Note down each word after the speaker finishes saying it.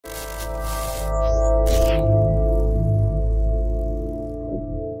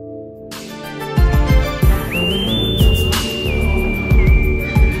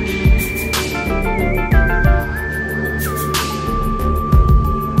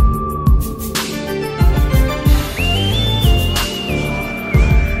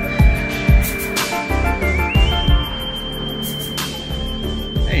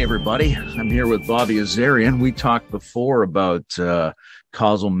everybody. I'm here with Bobby Azarian. We talked before about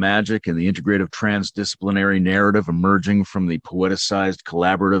causal magic and the integrative transdisciplinary narrative emerging from the poeticized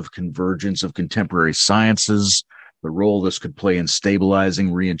collaborative convergence of contemporary sciences, the role this could play in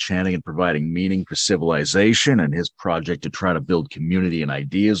stabilizing, re-enchanting, and providing meaning for civilization, and his project to try to build community and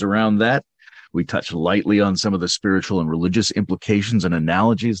ideas around that. We touched lightly on some of the spiritual and religious implications and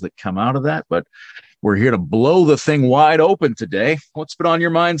analogies that come out of that, but we're here to blow the thing wide open today. What's been on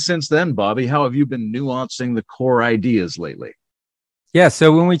your mind since then, Bobby? How have you been nuancing the core ideas lately? Yeah,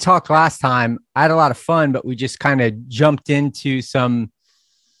 so when we talked last time, I had a lot of fun, but we just kind of jumped into some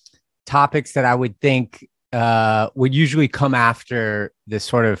topics that I would think would usually come after the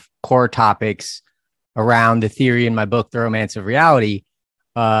sort of core topics around the theory in my book, The Romance of Reality,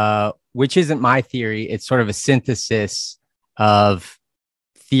 which isn't my theory. It's sort of a synthesis of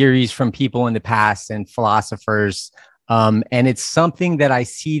theories from people in the past and philosophers. And it's something that I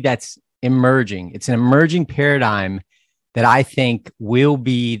see that's emerging. It's an emerging paradigm that I think will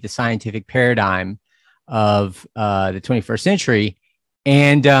be the scientific paradigm of the 21st century.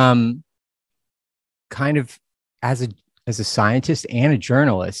 And kind of as a scientist and a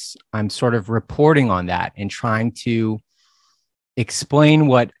journalist, I'm sort of reporting on that and trying to explain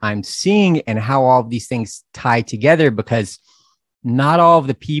what I'm seeing and how all of these things tie together, because not all of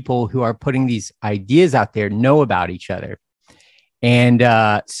the people who are putting these ideas out there know about each other. And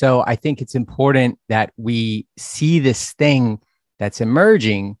so I think it's important that we see this thing that's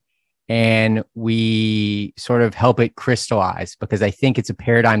emerging and we sort of help it crystallize, because I think it's a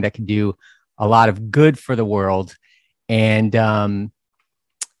paradigm that can do a lot of good for the world. And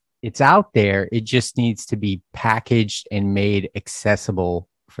it's out there. It just needs to be packaged and made accessible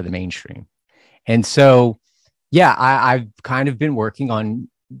for the mainstream. And so yeah, I've kind of been working on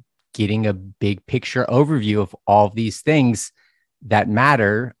getting a big picture overview of all of these things that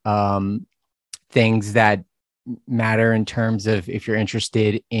matter, things that matter in terms of if you're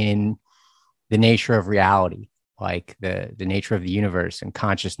interested in the nature of reality, like the nature of the universe and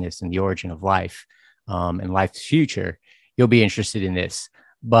consciousness and the origin of life and life's future, you'll be interested in this.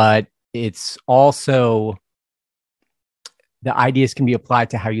 But it's also, the ideas can be applied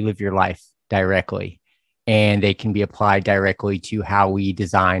to how you live your life directly. And they can be applied directly to how we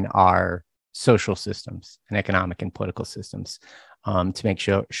design our social systems and economic and political systems to make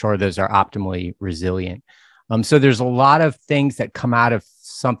sure those are optimally resilient. So there's a lot of things that come out of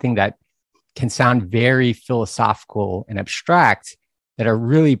something that can sound very philosophical and abstract that are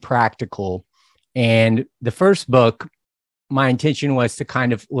really practical. And the first book, my intention was to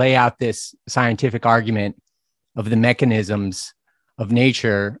kind of lay out this scientific argument of the mechanisms of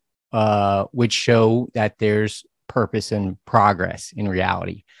nature, which show that there's purpose and progress in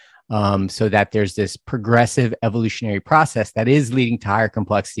reality. So that there's this progressive evolutionary process that is leading to higher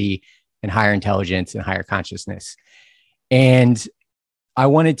complexity and higher intelligence and higher consciousness. And I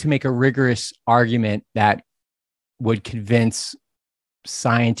wanted to make a rigorous argument that would convince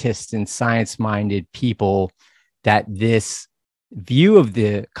scientists and science-minded people that this view of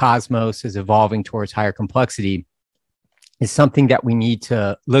the cosmos as evolving towards higher complexity is something that we need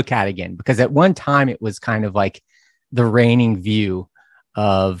to look at again, because at one time it was kind of like the reigning view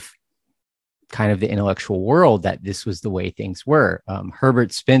of kind of the intellectual world, that this was the way things were.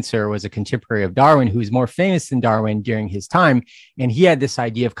 Herbert Spencer was a contemporary of Darwin who was more famous than Darwin during his time. And he had this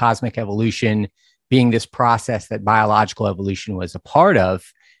idea of cosmic evolution being this process that biological evolution was a part of,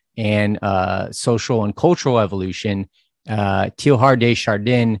 and social and cultural evolution. Teilhard de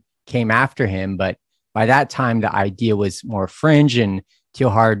Chardin came after him, but by that time, the idea was more fringe, and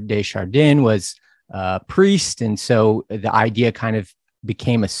Teilhard de Chardin was a priest. And so the idea kind of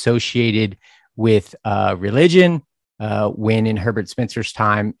became associated with religion, when in Herbert Spencer's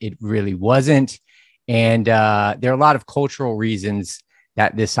time, it really wasn't. And there are a lot of cultural reasons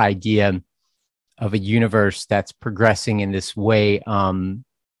that this idea of a universe that's progressing in this way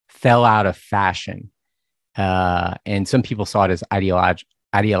fell out of fashion. And some people saw it as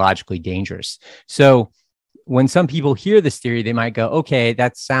ideologically dangerous. So when some people hear this theory, they might go, okay,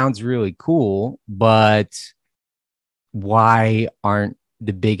 that sounds really cool, but why aren't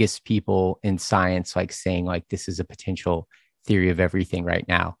the biggest people in science like saying like this is a potential theory of everything right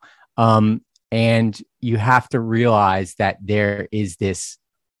now? And you have to realize that there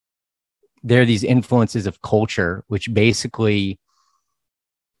are these influences of culture, which basically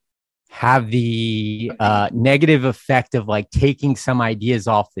have the negative effect of like taking some ideas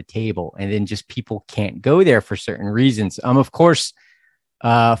off the table, and then just people can't go there for certain reasons. Of course,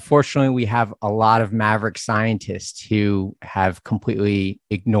 fortunately, we have a lot of maverick scientists who have completely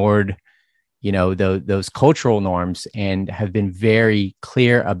ignored those cultural norms, and have been very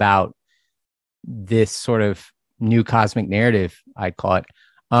clear about this sort of new cosmic narrative, I'd call it.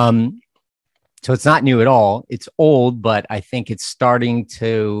 So it's not new at all. It's old, but I think it's starting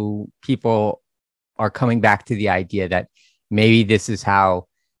to, people are coming back to the idea that maybe this is how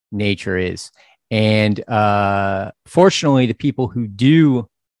nature is. And fortunately, the people who do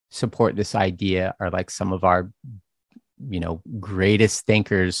support this idea are like some of our, greatest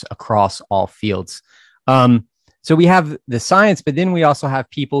thinkers across all fields. So we have the science, but then we also have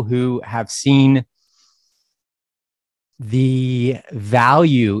people who have seen the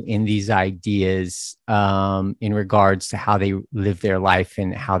value in these ideas in regards to how they live their life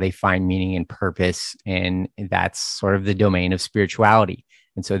and how they find meaning and purpose. And that's sort of the domain of spirituality.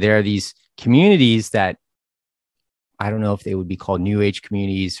 And so there are these communities that, I don't know if they would be called New Age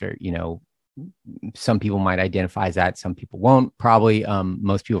communities, or, some people might identify as that. Some people won't. Probably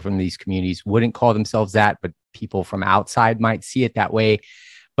most people from these communities wouldn't call themselves that, but people from outside might see it that way.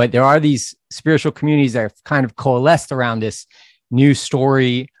 But there are these spiritual communities that have kind of coalesced around this new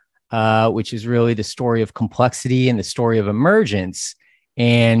story, which is really the story of complexity and the story of emergence.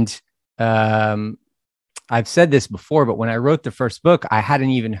 And I've said this before, but when I wrote the first book, I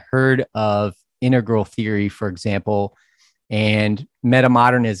hadn't even heard of integral theory, for example, and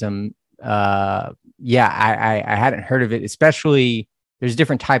metamodernism. I hadn't heard of it, especially there's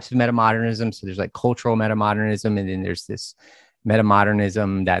different types of metamodernism. So there's like cultural metamodernism, and then there's this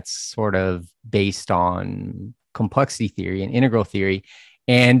metamodernism that's sort of based on complexity theory and integral theory.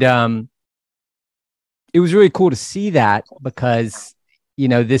 And it was really cool to see that, because,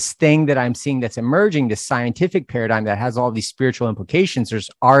 this thing that I'm seeing that's emerging, this scientific paradigm that has all these spiritual implications, there's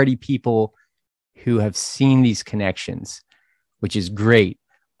already people who have seen these connections, which is great.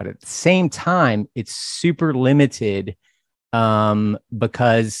 But at the same time, it's super limited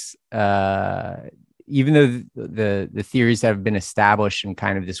because even though the theories that have been established in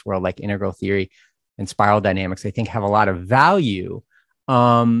kind of this world, like integral theory and spiral dynamics, I think have a lot of value.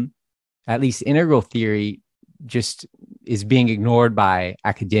 At least integral theory just is being ignored by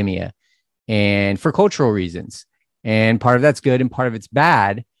academia, and for cultural reasons. And part of that's good and part of it's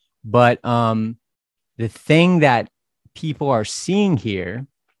bad. But the thing that people are seeing here,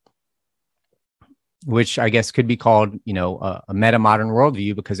 which I guess could be called, a meta-modern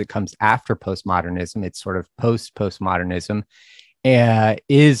worldview, because it comes after postmodernism. It's sort of postmodernism,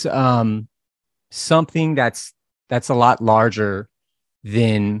 is something that's a lot larger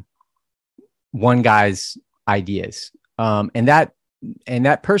than one guy's ideas. And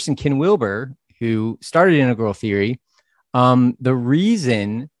that person, Ken Wilber, who started integral theory, the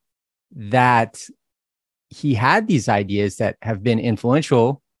reason that he had these ideas that have been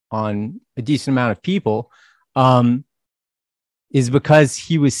influential on a decent amount of people is because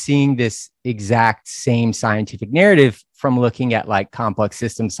he was seeing this exact same scientific narrative from looking at like complex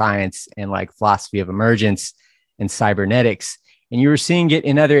system science and like philosophy of emergence and cybernetics. And you were seeing it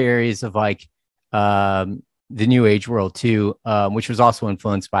in other areas of like the New Age world too, which was also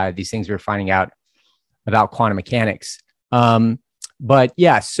influenced by these things we were finding out about quantum mechanics. But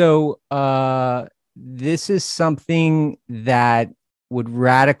yeah, so this is something that would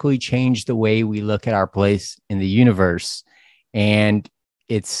radically change the way we look at our place in the universe. And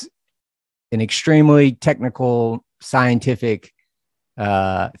it's an extremely technical, scientific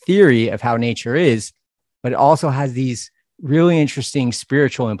theory of how nature is, but it also has these really interesting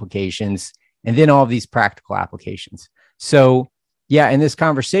spiritual implications, and then all of these practical applications. So yeah, in this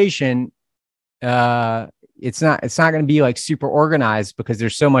conversation, it's not going to be like super organized, because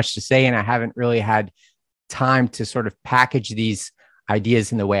there's so much to say, and I haven't really had time to sort of package these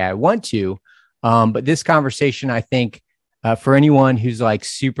ideas in the way I want to. But this conversation, I think, for anyone who's like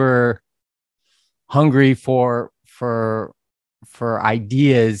super hungry for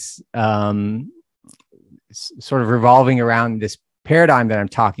ideas, sort of revolving around this paradigm that I'm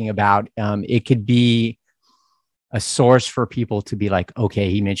talking about, it could be a source for people to be like, okay,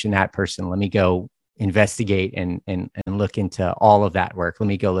 he mentioned that person. Let me go investigate and look into all of that work. Let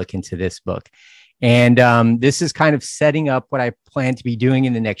me go look into this book. And this is kind of setting up what I plan to be doing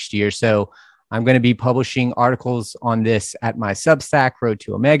in the next year. So I'm going to be publishing articles on this at my Substack, Road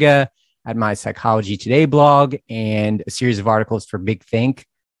to Omega, at my Psychology Today blog, and a series of articles for Big Think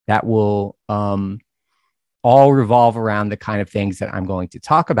that will all revolve around the kind of things that I'm going to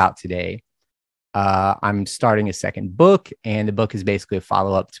talk about today. I'm starting a second book, and the book is basically a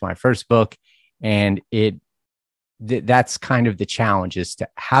follow-up to my first book. And that's kind of the challenge, is to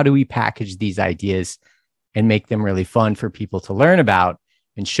how do we package these ideas and make them really fun for people to learn about,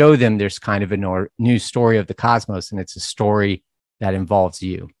 and show them there's kind of a new story of the cosmos, and it's a story that involves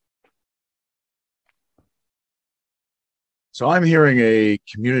you. So I'm hearing a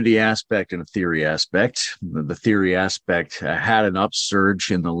community aspect and a theory aspect. The theory aspect had an upsurge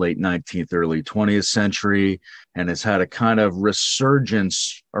in the late 19th, early 20th century, and has had a kind of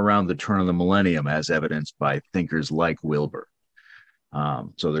resurgence around the turn of the millennium, as evidenced by thinkers like Wilbur.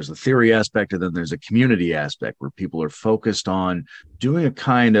 So there's a theory aspect, and then there's a community aspect where people are focused on doing a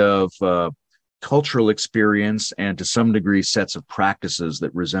kind of cultural experience and to some degree sets of practices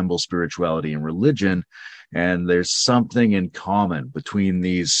that resemble spirituality and religion. And there's something in common between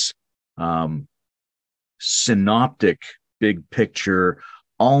these synoptic, big picture,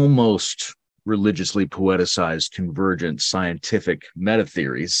 almost religiously poeticized, convergent scientific meta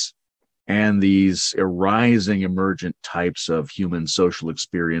theories and these arising emergent types of human social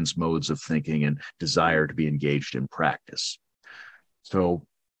experience, modes of thinking, and desire to be engaged in practice. So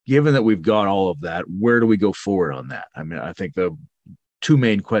given that we've got all of that, where do we go forward on that? I mean, I think the two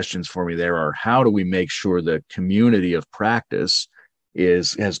main questions for me there are, how do we make sure the community of practice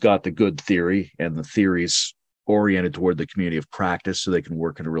has got the good theory and the theories oriented toward the community of practice so they can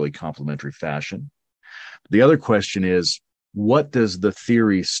work in a really complementary fashion? The other question is, what does the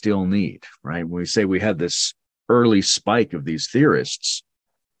theory still need, right? When we say we had this early spike of these theorists,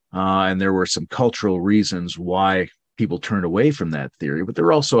 and there were some cultural reasons why people turned away from that theory, but there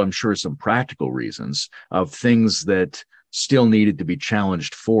are also, I'm sure, some practical reasons of things that still needed to be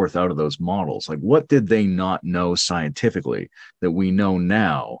challenged forth out of those models. Like, what did they not know scientifically that we know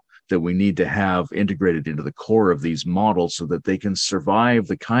now that we need to have integrated into the core of these models so that they can survive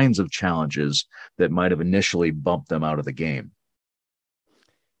the kinds of challenges that might have initially bumped them out of the game?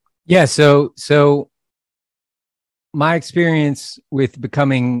 Yeah. So my experience with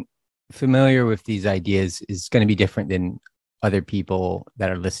becoming familiar with these ideas is going to be different than other people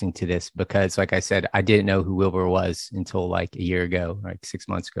that are listening to this, because like I said, I didn't know who Wilbur was until like a year ago, like 6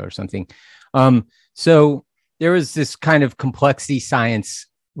 months ago or something. So there was this kind of complexity science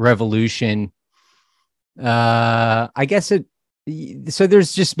revolution. I guess so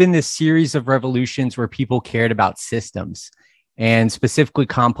there's just been this series of revolutions where people cared about systems, and specifically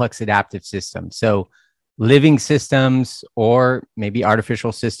complex adaptive systems. So living systems, or maybe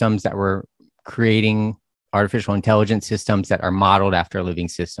artificial systems that were creating artificial intelligence systems that are modeled after living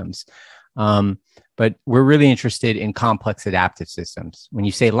systems. But we're really interested in complex adaptive systems. When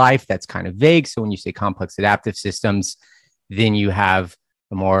you say life, that's kind of vague. So when you say complex adaptive systems, then you have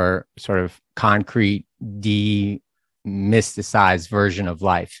a more sort of concrete, demysticized version of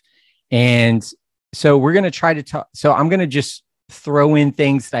life. And so we're going to try to talk. So I'm going to just throw in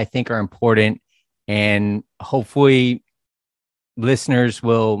things that I think are important, and hopefully listeners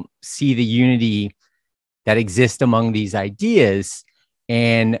will see the unity that exist among these ideas,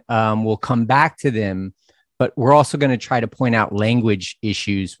 and we'll come back to them. But we're also going to try to point out language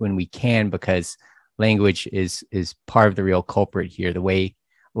issues when we can, because language is part of the real culprit here. The way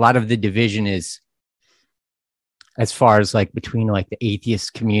a lot of the division is, as far as like between like the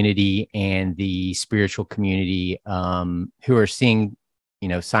atheist community and the spiritual community, who are seeing,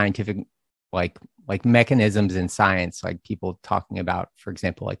 scientific like mechanisms in science, like people talking about, for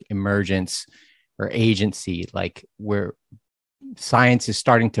example, like emergence or agency, like where science is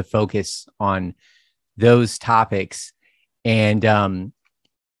starting to focus on those topics. And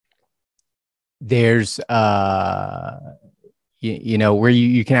there's where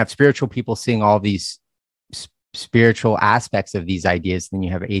you can have spiritual people seeing all these spiritual aspects of these ideas, then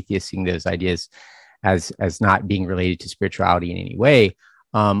you have atheists seeing those ideas as not being related to spirituality in any way.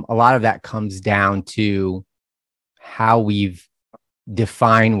 A lot of that comes down to how we've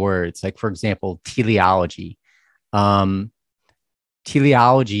defined words. Like, for example, teleology.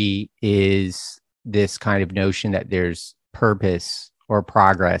 Teleology is this kind of notion that there's purpose or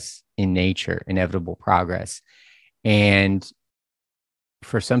progress in nature, inevitable progress. And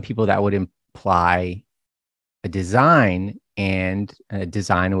for some people, that would imply a design, and a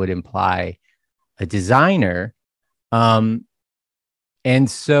design would imply a designer. And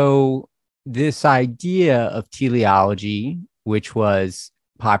so this idea of teleology, which was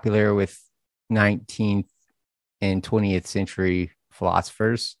popular with 19th and 20th century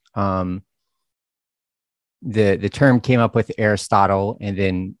philosophers, the term came up with Aristotle, and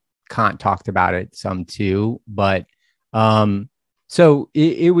then Kant talked about it some too. But so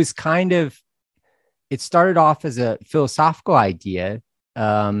it was kind of, it started off as a philosophical idea.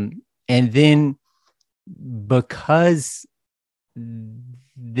 And then because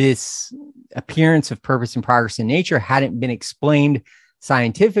this appearance of purpose and progress in nature hadn't been explained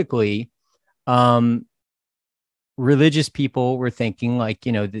scientifically, religious people were thinking like,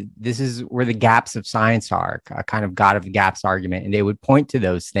 this is where the gaps of science are, a kind of God of the gaps argument. And they would point to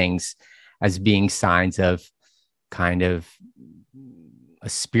those things as being signs of kind of a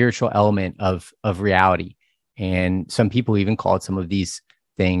spiritual element of reality. And some people even called some of these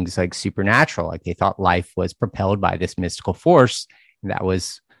things like supernatural, like they thought life was propelled by this mystical force. And that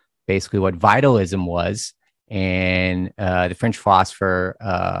was basically what vitalism was. And the French philosopher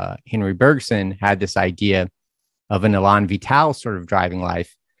Henri Bergson had this idea of an élan vital sort of driving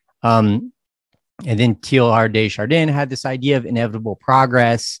life. And then Teilhard de Chardin had this idea of inevitable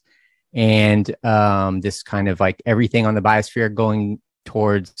progress and this kind of like everything on the biosphere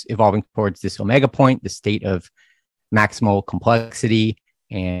evolving towards this omega point, the state of maximal complexity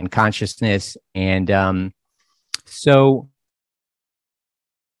and consciousness. And so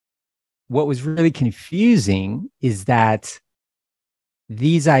what was really confusing is that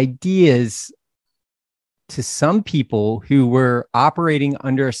these ideas, to some people who were operating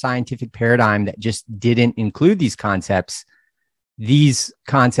under a scientific paradigm that just didn't include these concepts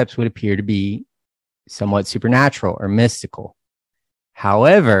would appear to be somewhat supernatural or mystical.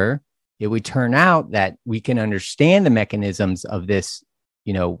 However, it would turn out that we can understand the mechanisms of this,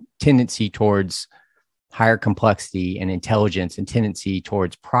 tendency towards higher complexity and intelligence and tendency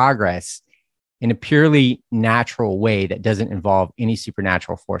towards progress in a purely natural way that doesn't involve any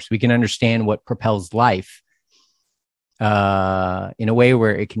supernatural force. We can understand what propels life in a way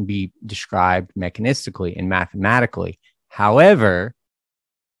where it can be described mechanistically and mathematically. However,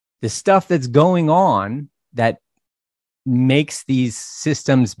 the stuff that's going on that makes these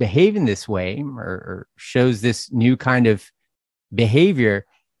systems behave in this way or shows this new kind of behavior,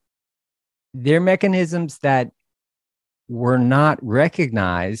 they're mechanisms that were not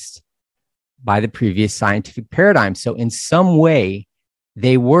recognized by the previous scientific paradigm. So in some way,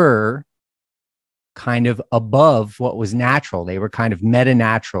 they were kind of above what was natural. They were kind of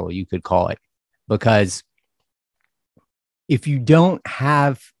meta-natural, you could call it, because if you don't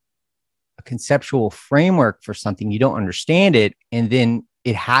have a conceptual framework for something, you don't understand it, and then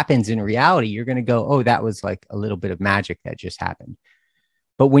it happens in reality, you're going to go, oh, that was like a little bit of magic that just happened.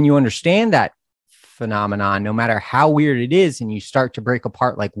 But when you understand that phenomenon, no matter how weird it is, and you start to break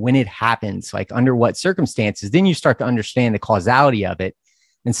apart, like when it happens, like under what circumstances, then you start to understand the causality of it.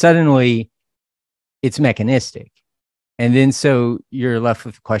 And suddenly it's mechanistic. And then so you're left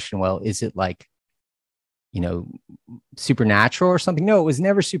with the question, well, is it like, supernatural or something? No, it was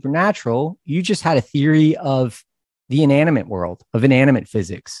never supernatural. You just had a theory of the inanimate world, of inanimate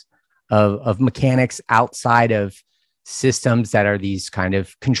physics, of mechanics outside of systems that are these kind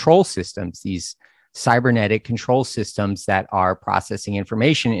of control systems, these cybernetic control systems that are processing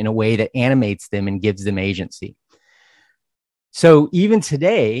information in a way that animates them and gives them agency. So even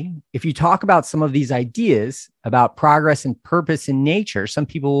today, if you talk about some of these ideas about progress and purpose in nature, some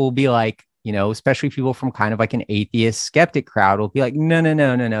people will be like, especially people from kind of like an atheist skeptic crowd will be like, no,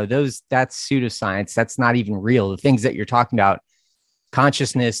 that's pseudoscience. That's not even real. The things that you're talking about,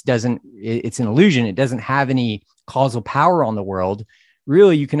 consciousness it's an illusion. It doesn't have any causal power on the world.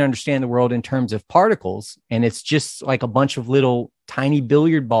 Really, you can understand the world in terms of particles, and it's just like a bunch of little tiny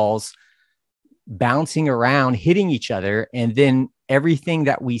billiard balls bouncing around, hitting each other. And then everything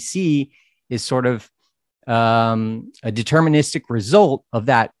that we see is sort of a deterministic result of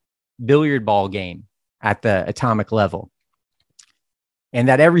that billiard ball game at the atomic level. And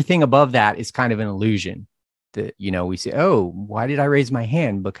that everything above that is kind of an illusion. That, we say, oh, why did I raise my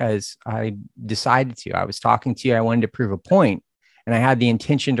hand? Because I decided to. I was talking to you. I wanted to prove a point, and I had the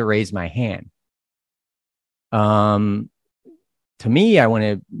intention to raise my hand. To me, I want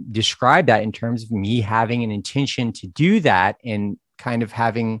to describe that in terms of me having an intention to do that and kind of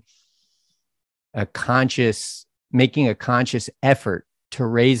having making a conscious effort to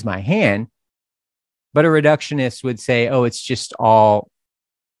raise my hand. But a reductionist would say, oh, it's just all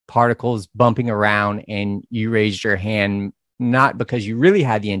particles bumping around, and you raised your hand not because you really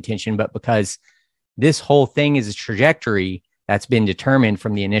had the intention, but because this whole thing is a trajectory that's been determined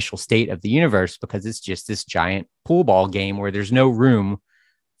from the initial state of the universe, because it's just this giant pool ball game where there's no room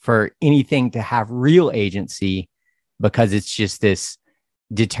for anything to have real agency, because it's just this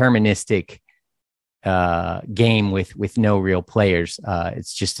deterministic game with no real players.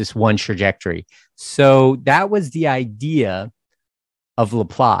 It's just this one trajectory. So that was the idea of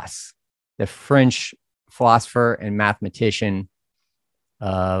Laplace, the French philosopher and mathematician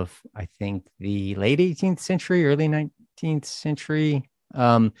of, I think, the late 18th century, early 19th century.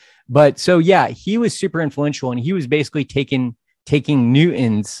 But so, yeah, he was super influential, and he was basically taking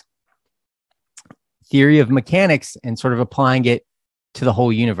Newton's theory of mechanics and sort of applying it to the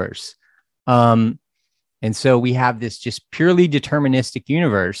whole universe. And so we have this just purely deterministic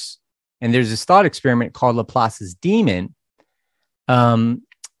universe. And there's this thought experiment called Laplace's demon,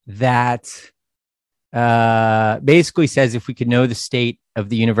 that basically says if we could know the state of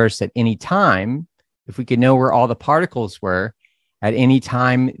the universe at any time, if we could know where all the particles were at any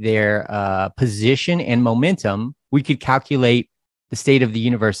time, their position and momentum, we could calculate the state of the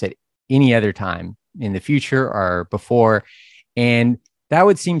universe at any other time in the future or before. And that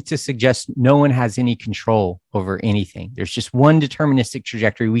would seem to suggest no one has any control over anything. There's just one deterministic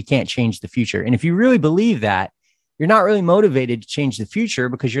trajectory. We can't change the future. And if you really believe that, you're not really motivated to change the future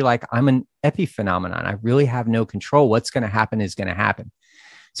because you're like, I'm an epiphenomenon. I really have no control. What's going to happen is going to happen.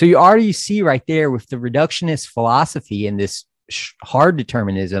 So you already see right there with the reductionist philosophy and this hard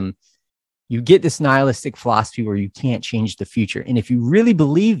determinism, you get this nihilistic philosophy where you can't change the future. And if you really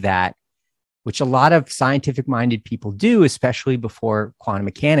believe that, which a lot of scientific minded people do, especially before quantum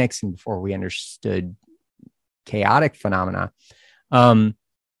mechanics and before we understood chaotic phenomena,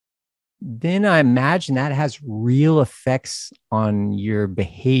 then I imagine that has real effects on your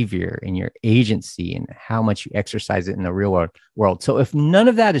behavior and your agency and how much you exercise it in the real world. So if none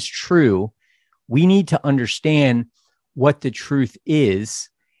of that is true, we need to understand what the truth is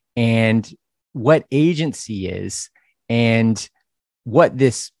and what agency is and what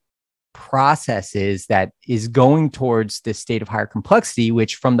this process is that is going towards this state of higher complexity,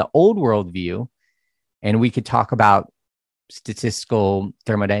 which from the old world view, and we could talk about statistical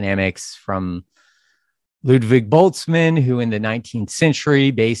thermodynamics from Ludwig Boltzmann, who in the 19th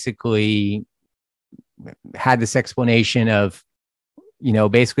century basically had this explanation of,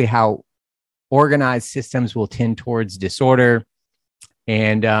 basically how organized systems will tend towards disorder.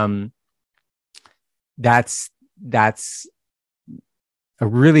 And that's a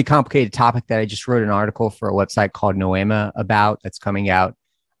really complicated topic that I just wrote an article for a website called Noema about that's coming out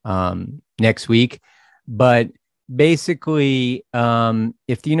next week. But basically,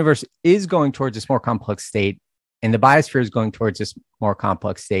 if the universe is going towards this more complex state and the biosphere is going towards this more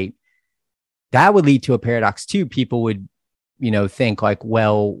complex state, that would lead to a paradox too. People would, think like,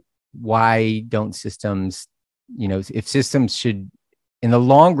 well, why don't systems, if systems should in the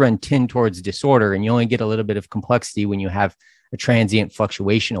long run tend towards disorder and you only get a little bit of complexity when you have a transient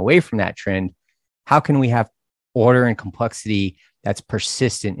fluctuation away from that trend, how can we have order and complexity that's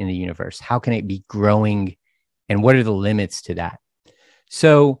persistent in the universe? How can it be growing? And what are the limits to that?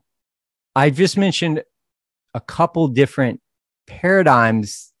 So I just mentioned a couple different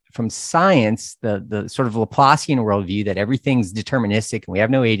paradigms from science, the sort of Laplacian worldview that everything's deterministic and we have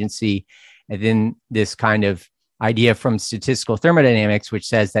no agency. And then this kind of idea from statistical thermodynamics, which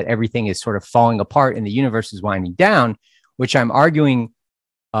says that everything is sort of falling apart and the universe is winding down, which I'm arguing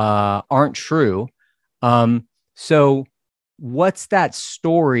aren't true. So what's that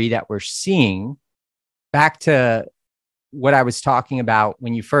story that we're seeing? Back to what I was talking about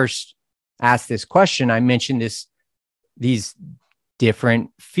when you first asked this question, I mentioned these different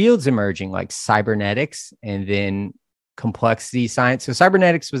fields emerging, like cybernetics and then complexity science. So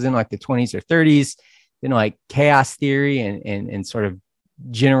cybernetics was in like the 20s or 30s, then like chaos theory and sort of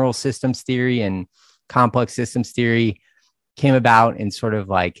general systems theory and complex systems theory came about in sort of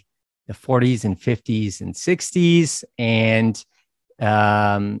like the 40s and 50s and 60s. And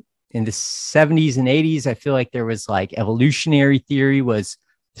in the 70s and 80s, I feel like there was like evolutionary theory was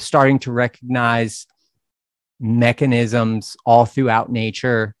starting to recognize mechanisms all throughout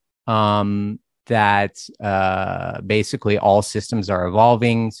nature that basically all systems are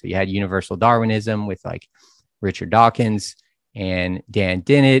evolving. So you had universal Darwinism with like Richard Dawkins and Dan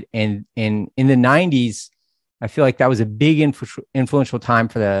Dennett. And in the 90s, I feel like that was a big influential time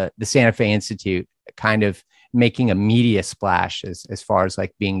for the Santa Fe Institute, kind of making a media splash as far as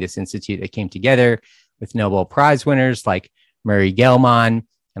like being this institute that came together with Nobel Prize winners like Murray Gell-Mann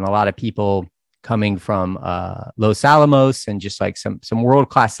and a lot of people coming from Los Alamos and just like some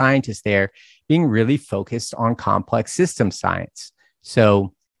world-class scientists there being really focused on complex system science.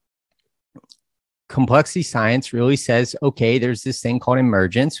 So complexity science really says, okay, there's this thing called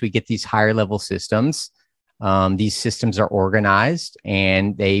emergence. We get these higher level systems. These systems are organized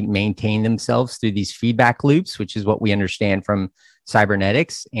and they maintain themselves through these feedback loops, which is what we understand from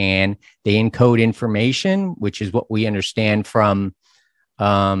cybernetics. And they encode information, which is what we understand from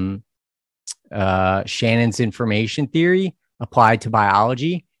Shannon's information theory applied to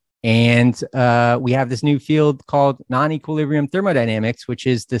biology. And we have this new field called non-equilibrium thermodynamics, which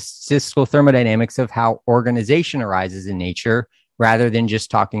is the statistical thermodynamics of how organization arises in nature, rather than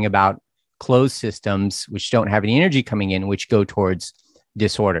just talking about closed systems, which don't have any energy coming in, which go towards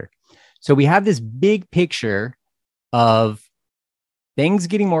disorder. So we have this big picture of things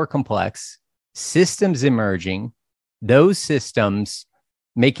getting more complex, systems emerging, those systems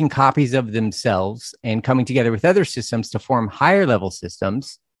making copies of themselves and coming together with other systems to form higher level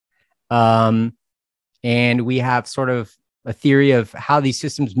systems. And we have sort of a theory of how these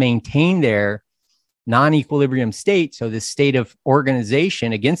systems maintain their non-equilibrium state. So this state of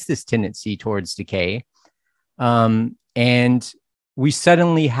organization against this tendency towards decay. And we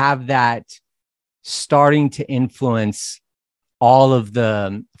suddenly have that starting to influence all of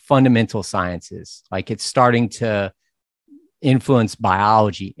the fundamental sciences. Like it's starting to influence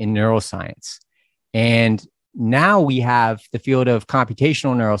biology and neuroscience. And now we have the field of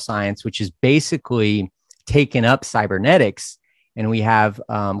computational neuroscience, which is basically taken up cybernetics. And we have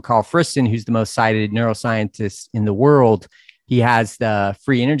Carl Friston, who's the most cited neuroscientist in the world. He has the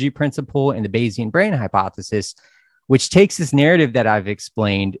free energy principle and the Bayesian brain hypothesis, which takes this narrative that I've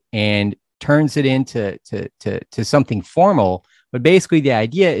explained and turns it into to something formal. But basically, the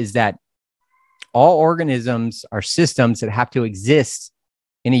idea is that all organisms are systems that have to exist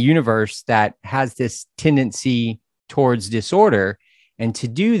in a universe that has this tendency towards disorder. And to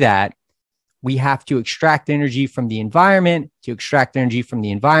do that, we have to extract energy from the environment. To extract energy from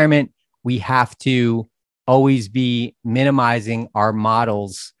the environment, we have to always be minimizing our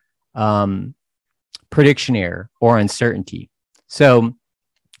model's prediction error or uncertainty. So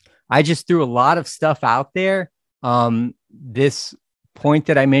I just threw a lot of stuff out there. This point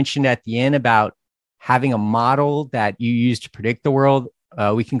that I mentioned at the end about having a model that you use to predict the world,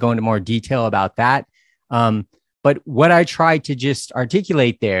 we can go into more detail about that. But what I tried to just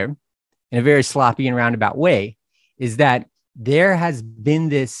articulate there in a very sloppy and roundabout way is that there has been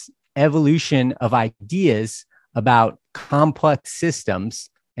this evolution of ideas about complex systems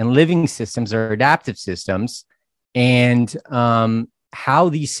and living systems or adaptive systems, and how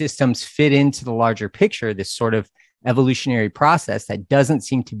these systems fit into the larger picture, this sort of evolutionary process that doesn't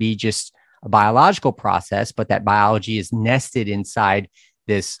seem to be just a biological process, but that biology is nested inside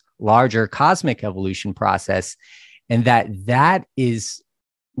this larger cosmic evolution process. And that is,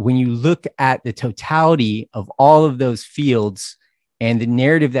 when you look at the totality of all of those fields and the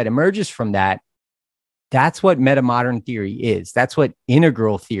narrative that emerges from that, that's what metamodern theory is. That's what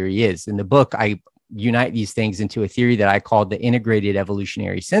integral theory is. In the book, I unite these things into a theory that I called the integrated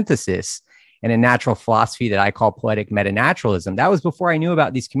evolutionary synthesis, and a natural philosophy that I call poetic meta-naturalism. That was before I knew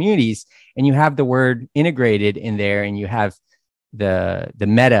about these communities. And you have the word integrated in there, and you have the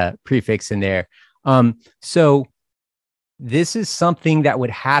meta prefix in there. So this is something that would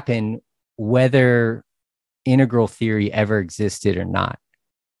happen whether integral theory ever existed or not.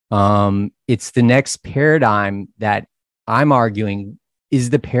 It's the next paradigm that I'm arguing is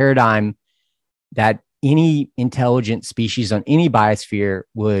the paradigm that any intelligent species on any biosphere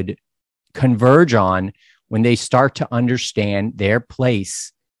would converge on when they start to understand their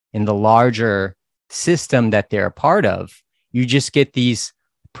place in the larger system that they're a part of. You just get these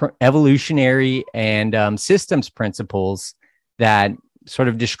evolutionary and systems principles that sort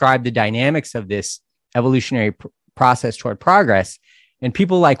of describe the dynamics of this evolutionary process toward progress. And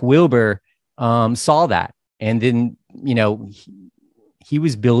people like Wilbur saw that. And then, he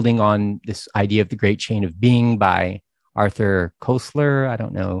was building on this idea of the great chain of being by Arthur Koestler. I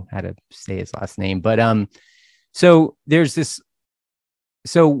don't know how to say his last name, but so there's this,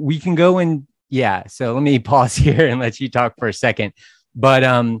 so we can go in. Yeah. So let me pause here and let you talk for a second. But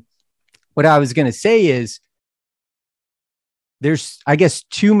what I was going to say is there's, I guess,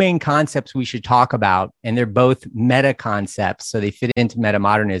 two main concepts we should talk about, and they're both meta concepts. So they fit into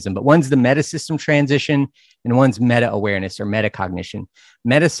metamodernism, but one's the meta system transition and one's meta awareness or metacognition.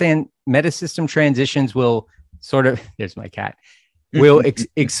 Meta system transitions will sort of, there's my cat, will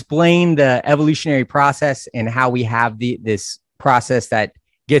explain the evolutionary process and how we have this process that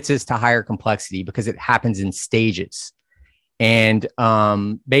gets us to higher complexity because it happens in stages. And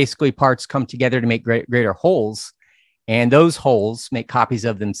basically parts come together to make greater wholes. And those wholes make copies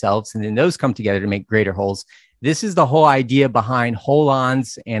of themselves. And then those come together to make greater wholes. This is the whole idea behind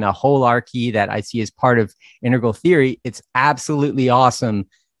holons and a holarchy that I see as part of integral theory. It's absolutely awesome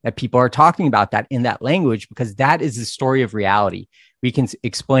that people are talking about that in that language, because that is the story of reality. We can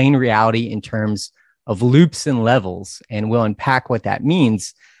explain reality in terms of loops and levels, and we'll unpack what that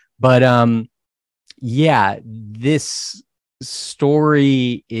means. But yeah, this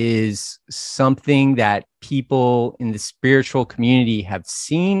story is something that people in the spiritual community have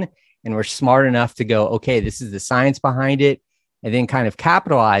seen, and we're smart enough to go, okay, this is the science behind it, and then kind of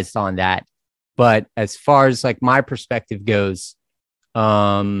capitalized on that. But as far as like my perspective goes,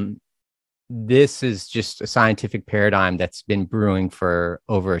 this is just a scientific paradigm that's been brewing for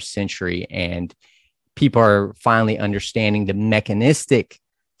over a century, and people are finally understanding the mechanistic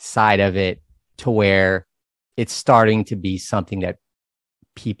side of it to where it's starting to be something that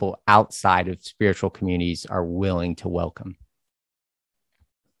people outside of spiritual communities are willing to welcome.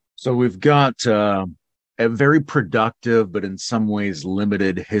 So we've got a very productive, but in some ways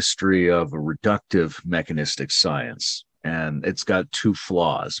limited history of a reductive mechanistic science. And it's got two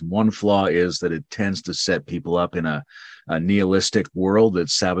flaws. One flaw is that it tends to set people up in a nihilistic world that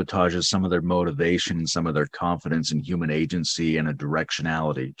sabotages some of their motivation and some of their confidence in human agency and a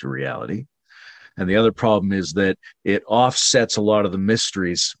directionality to reality. And the other problem is that it offsets a lot of the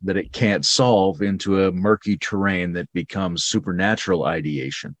mysteries that it can't solve into a murky terrain that becomes supernatural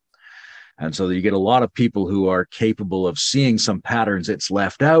ideation. And so you get a lot of people who are capable of seeing some patterns it's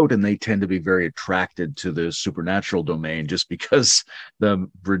left out, and they tend to be very attracted to the supernatural domain just because the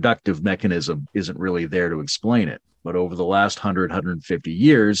reductive mechanism isn't really there to explain it. But over the last 150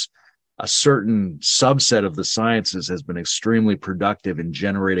 years, a certain subset of the sciences has been extremely productive in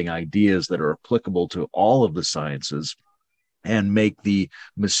generating ideas that are applicable to all of the sciences and make the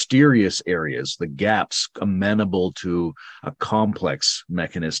mysterious areas, the gaps, amenable to a complex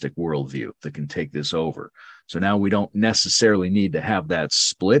mechanistic worldview that can take this over. So now we don't necessarily need to have that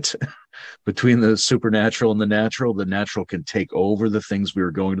split between the supernatural and the natural. The natural can take over the things we were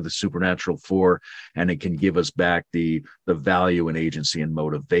going to the supernatural for, and it can give us back the value and agency and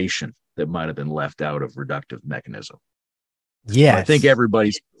motivation that might have been left out of reductive mechanism. Yes. I think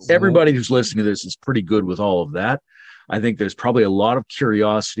everybody who's listening to this is pretty good with all of that. I think there's probably a lot of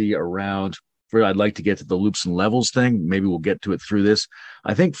curiosity around. I'd like to get to the loops and levels thing. Maybe we'll get to it through this.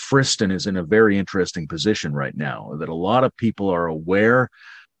 I think Friston is in a very interesting position right now, that a lot of people are aware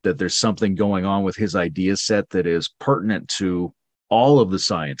that there's something going on with his idea set that is pertinent to all of the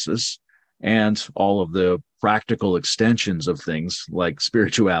sciences and all of the practical extensions of things like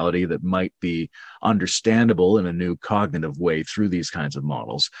spirituality that might be understandable in a new cognitive way through these kinds of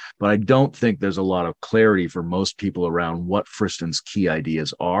models. But I don't think there's a lot of clarity for most people around what Friston's key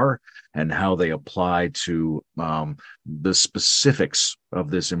ideas are and how they apply to the specifics of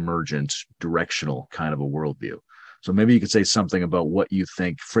this emergent directional kind of a worldview. So maybe you could say something about what you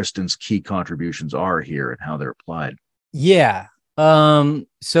think Friston's key contributions are here and how they're applied. Yeah.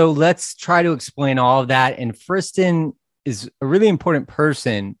 So let's try to explain all of that. And Friston is a really important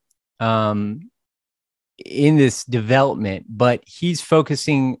person in this development, but he's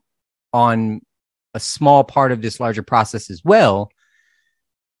focusing on a small part of this larger process as well.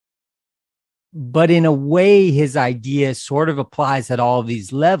 But in a way, his idea sort of applies at all of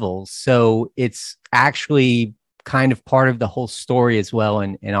these levels. So it's actually kind of part of the whole story as well.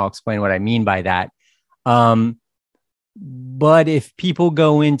 And I'll explain what I mean by that. But if people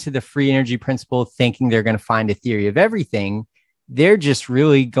go into the free energy principle thinking they're going to find a theory of everything, they're just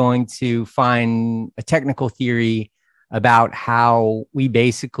really going to find a technical theory about how we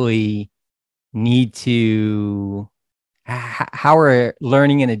basically need to, how we're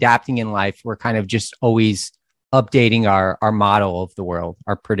learning and adapting in life. We're kind of just always updating our model of the world,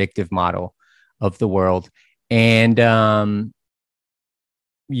 our predictive model of the world. And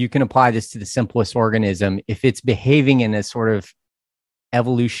you can apply this to the simplest organism. If it's behaving in a sort of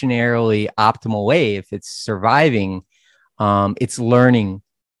evolutionarily optimal way, if it's surviving, it's learning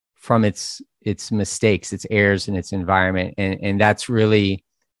from its mistakes, its errors in its environment. And that's really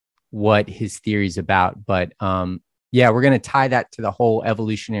what his theory is about. But yeah, we're going to tie that to the whole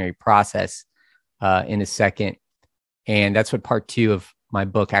evolutionary process in a second. And that's what part 2 of my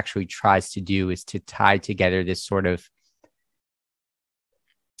book actually tries to do, is to tie together this sort of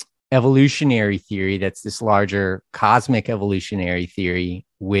evolutionary theory that's this larger cosmic evolutionary theory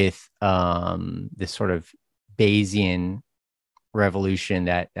with this sort of Bayesian revolution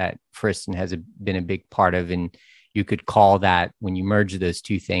that Friston has been a big part of. And you could call that, when you merge those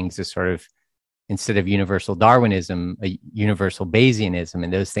two things, a sort of, instead of universal Darwinism, a universal Bayesianism,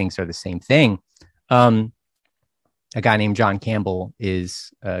 and those things are the same thing. A guy named John Campbell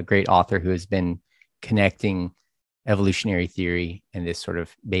is a great author who has been connecting evolutionary theory and this sort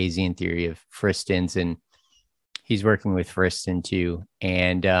of Bayesian theory of Friston's, and he's working with Friston too.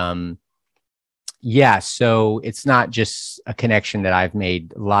 And yeah, so it's not just a connection that I've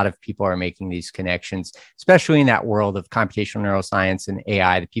made. A lot of people are making these connections, especially in that world of computational neuroscience and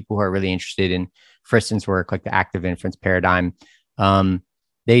AI. The people who are really interested in Friston's work, like the active inference paradigm,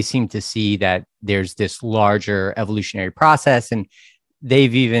 they seem to see that there's this larger evolutionary process, and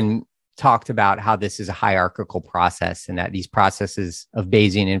they've even talked about how this is a hierarchical process and that these processes of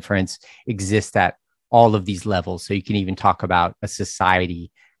Bayesian inference exist at all of these levels. So you can even talk about a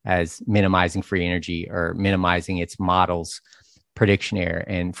society as minimizing free energy or minimizing its models prediction error.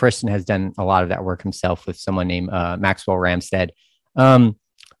 And Friston has done a lot of that work himself with someone named Maxwell Ramstad.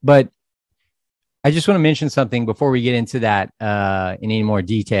 But I just want to mention something before we get into that in any more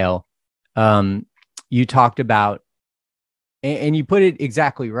detail. You talked about, and you put it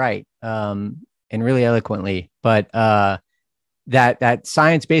exactly right. and really eloquently, but that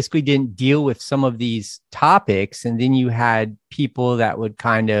science basically didn't deal with some of these topics, and then you had people that would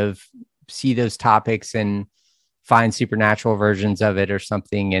kind of see those topics and find supernatural versions of it or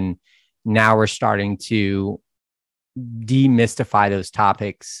something, and now we're starting to demystify those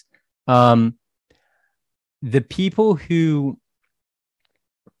topics. The people who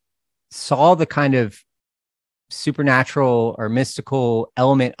saw the kind of supernatural or mystical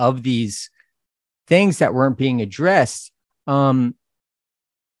element of these things that weren't being addressed,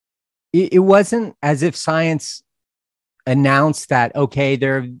 it wasn't as if science announced that, okay,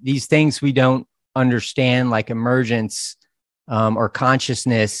 there are these things we don't understand, like emergence or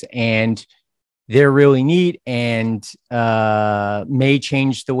consciousness, and they're really neat and may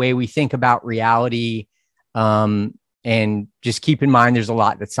change the way we think about reality. And just keep in mind, there's a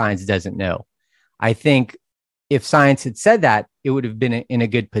lot that science doesn't know. I think if science had said that, it would have been in a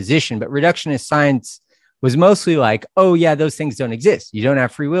good position. But reductionist science was mostly like, oh, yeah, those things don't exist. You don't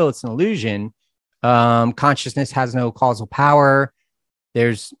have free will. It's an illusion. Consciousness has no causal power.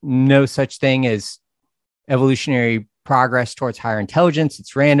 There's no such thing as evolutionary progress towards higher intelligence.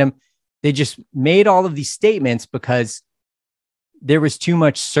 It's random. They just made all of these statements because there was too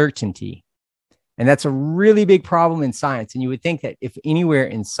much certainty. And that's a really big problem in science. And you would think that if anywhere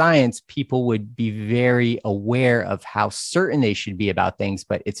in science, people would be very aware of how certain they should be about things,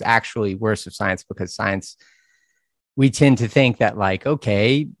 but it's actually worse of science, because science, we tend to think that, like,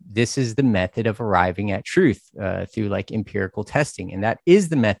 okay, this is the method of arriving at truth through like empirical testing. And that is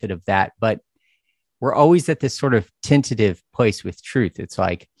the method of that. But we're always at this sort of tentative place with truth. It's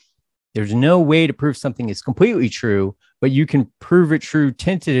like, there's no way to prove something is completely true, but you can prove it true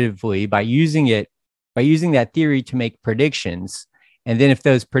tentatively by using that theory to make predictions. And then if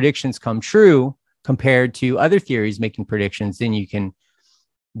those predictions come true compared to other theories making predictions, then you can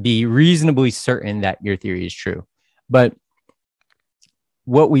be reasonably certain that your theory is true. But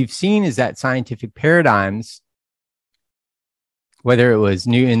what we've seen is that scientific paradigms, whether it was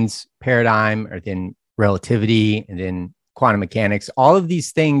Newton's paradigm or then relativity and then quantum mechanics, all of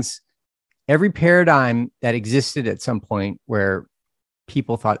these things, every paradigm that existed at some point where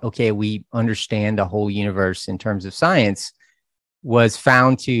people thought, okay, we understand the whole universe in terms of science, was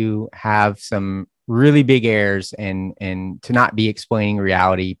found to have some really big errors and to not be explaining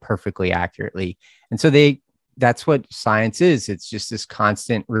reality perfectly accurately. And so that's what science is. It's just this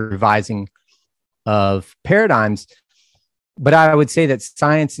constant revising of paradigms. But I would say that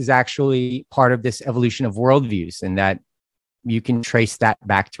science is actually part of this evolution of worldviews, and that you can trace that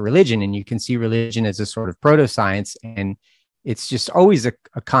back to religion, and you can see religion as a sort of proto-science. And it's just always a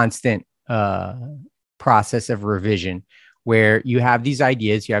constant process of revision, where you have these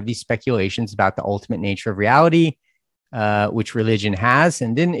ideas, you have these speculations about the ultimate nature of reality, which religion has.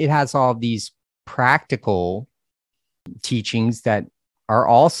 And then it has all of these practical teachings that are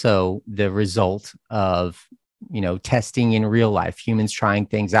also the result of, testing in real life, humans trying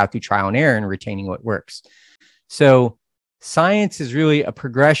things out through trial and error and retaining what works. So science is really a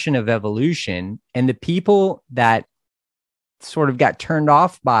progression of evolution, and the people that sort of got turned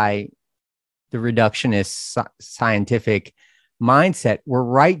off by the reductionist scientific mindset were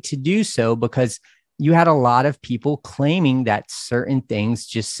right to do so, because you had a lot of people claiming that certain things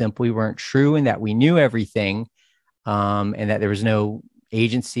just simply weren't true, and that we knew everything, and that there was no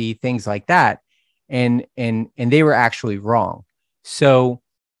agency, things like that. And they were actually wrong. So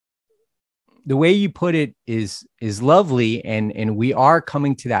the way you put it is lovely, and we are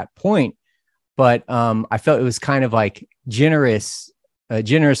coming to that point. But I felt it was kind of like a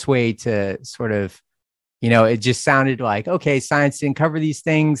generous way to sort of, it just sounded like, okay, science didn't cover these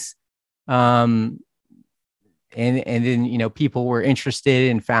things, and then people were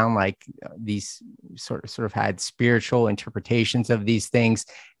interested and found like these sort of had spiritual interpretations of these things.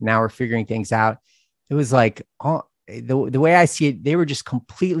 Now we're figuring things out. It was like, the way I see it, they were just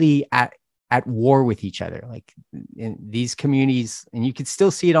completely at war with each other, like in these communities, and you could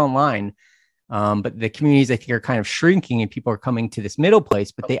still see it online. But the communities, I think, are kind of shrinking, and people are coming to this middle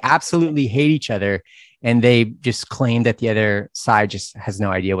place, but they absolutely hate each other. And they just claim that the other side just has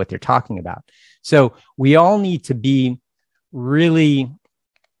no idea what they're talking about. So we all need to be really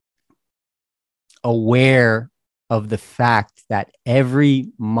aware of the fact that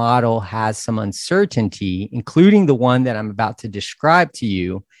every model has some uncertainty, including the one that I'm about to describe to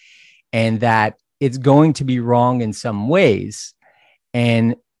you, and that it's going to be wrong in some ways,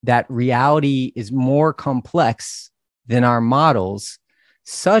 and that reality is more complex than our models,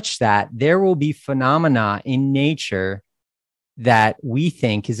 such that there will be phenomena in nature that we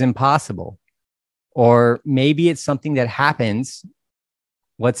think is impossible. Or maybe it's something that happens.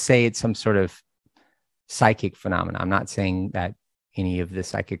 Let's say it's some sort of psychic phenomena. I'm not saying that any of the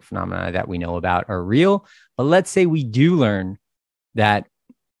psychic phenomena that we know about are real, but let's say we do learn that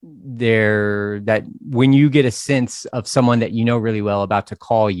that when you get a sense of someone that you know really well about to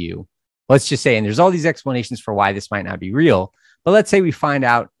call you, let's just say, and there's all these explanations for why this might not be real, but let's say we find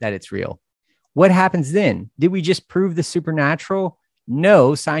out that it's real. What happens then? Did we just prove the supernatural?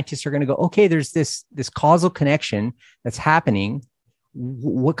 No, scientists are going to go, okay, there's this causal connection that's happening.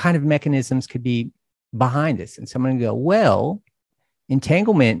 What kind of mechanisms could be behind this? And someone will go, well,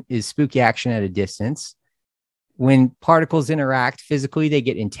 entanglement is spooky action at a distance. When particles interact physically, they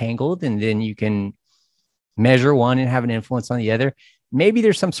get entangled, and then you can measure one and have an influence on the other. Maybe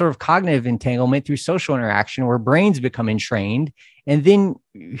there's some sort of cognitive entanglement through social interaction where brains become entrained. And then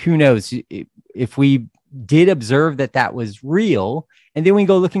who knows if we did observe that was real, and then we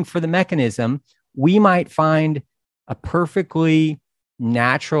go looking for the mechanism, we might find a perfectly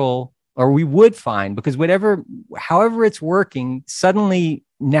natural, or we would find, because however it's working, suddenly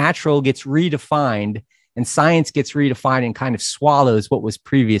natural gets redefined and science gets redefined and kind of swallows what was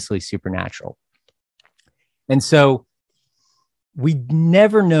previously supernatural. And so we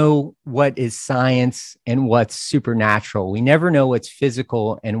never know what is science and what's supernatural. We never know what's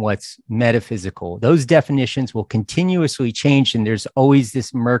physical and what's metaphysical. Those definitions will continuously change, and there's always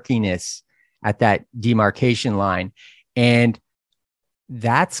this murkiness at that demarcation line. And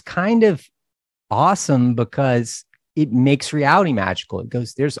that's kind of awesome because it makes reality magical. It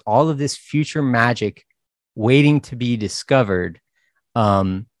goes, there's all of this future magic waiting to be discovered.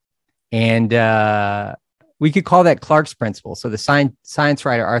 We could call that Clarke's principle. So the science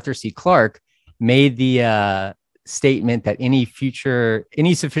writer Arthur C. Clarke made the statement that any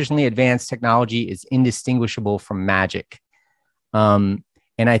sufficiently advanced technology is indistinguishable from magic.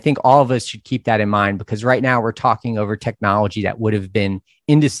 And I think all of us should keep that in mind, because right now we're talking over technology that would have been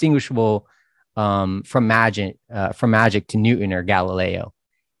indistinguishable from magic to Newton or Galileo.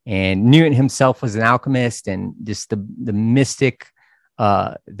 And Newton himself was an alchemist and just the mystic,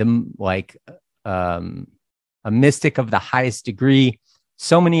 a mystic of the highest degree.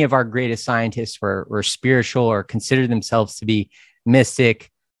 So many of our greatest scientists were spiritual or considered themselves to be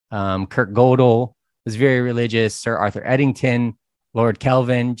mystic. Kurt Gödel was very religious. Sir Arthur Eddington, Lord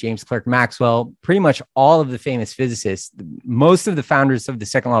Kelvin, James Clerk Maxwell, pretty much all of the famous physicists, most of the founders of the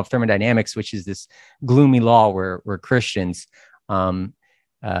second law of thermodynamics, which is this gloomy law, were Christians.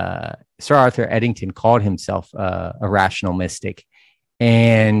 Sir Arthur Eddington called himself a rational mystic.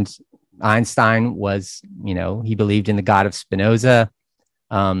 And Einstein was, he believed in the God of Spinoza.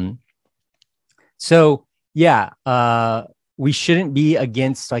 We shouldn't be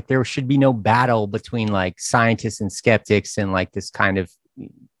against, there should be no battle between scientists and skeptics and this kind of,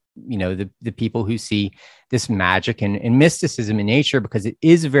 the people who see this magic and mysticism in nature, because it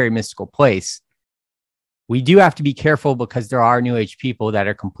is a very mystical place. We do have to be careful because there are New Age people that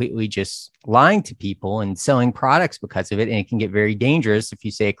are completely just lying to people and selling products because of it. And it can get very dangerous if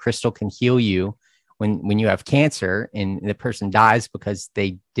you say a crystal can heal you when you have cancer and the person dies because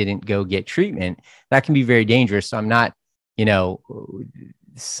they didn't go get treatment. That can be very dangerous. So I'm not,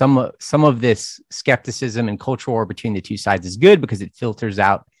 some of this skepticism and cultural war between the two sides is good because it filters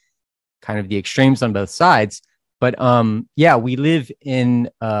out kind of the extremes on both sides. But we live in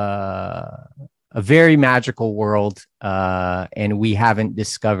a very magical world, and we haven't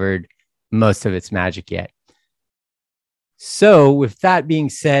discovered most of its magic yet. So with that being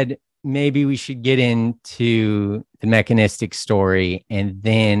said, maybe we should get into the mechanistic story, and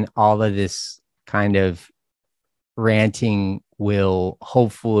then all of this kind of ranting will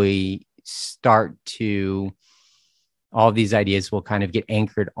hopefully all these ideas will kind of get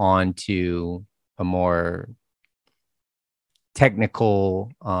anchored onto a more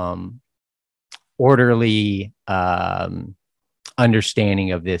technical, orderly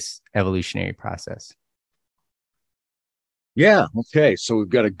understanding of this evolutionary process. Yeah. Okay. So we've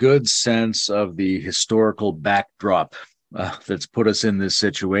got a good sense of the historical backdrop that's put us in this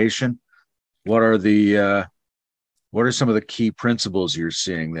situation. What are some of the key principles you're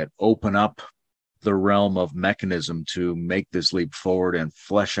seeing that open up the realm of mechanism to make this leap forward and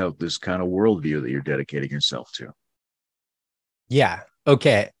flesh out this kind of worldview that you're dedicating yourself to? Yeah.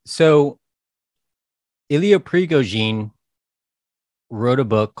 Okay. So Ilya Prigogine wrote a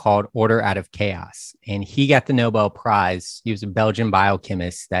book called Order Out of Chaos, and he got the Nobel Prize. He was a Belgian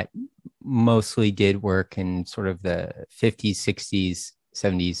biochemist that mostly did work in sort of the 50s, 60s,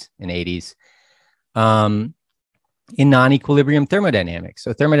 70s, and 80s in non-equilibrium thermodynamics.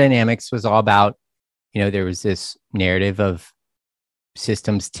 So thermodynamics was all about, there was this narrative of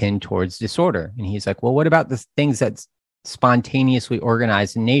systems tend towards disorder. And he's like, well, what about the things that's spontaneously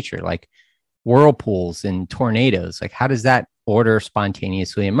organized in nature, like whirlpools and tornadoes? Like, how does that order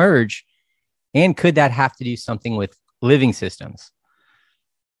spontaneously emerge? And could that have to do something with living systems?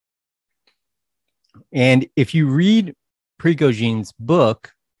 And if you read Prigoghine's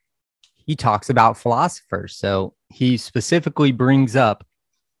book, he talks about philosophers. So he specifically brings up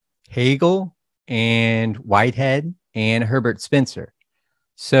Hegel and Whitehead and Herbert Spencer.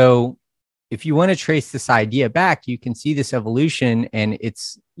 So if you want to trace this idea back, you can see this evolution, and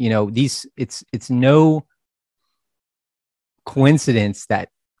it's, you know, it's no coincidence that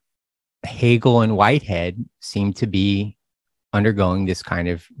Hegel and Whitehead seem to be undergoing this kind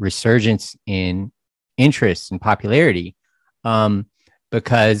of resurgence in interest and popularity,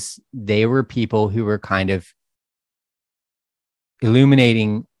 because they were people who were kind of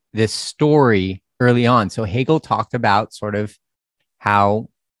illuminating this story early on. So Hegel talked about sort of how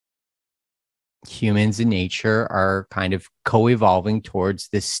humans and nature are kind of co-evolving towards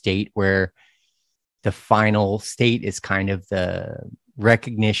this state where the final state is kind of the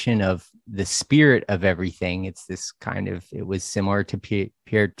recognition of the spirit of everything. It's this kind of, it was similar to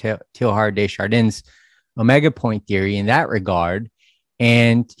Pierre Teilhard de Chardin's omega point theory in that regard.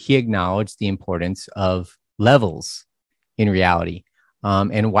 And he acknowledged the importance of levels in reality.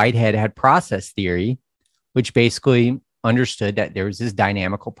 And Whitehead had process theory, which basically understood that there was this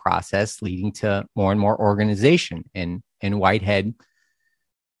dynamical process leading to more and more organization. And Whitehead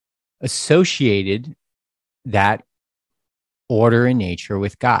associated that order in nature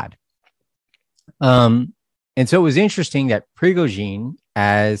with God. And so it was interesting that Prigogine,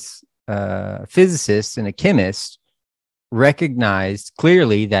 as a physicist and a chemist, recognized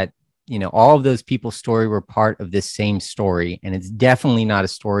clearly that, you know, all of those people's story were part of this same story. And it's definitely not a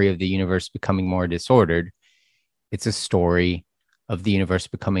story of the universe becoming more disordered. It's a story of the universe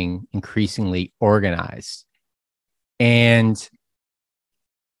becoming increasingly organized. And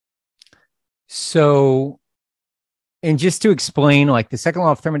so, and just to explain, like, the second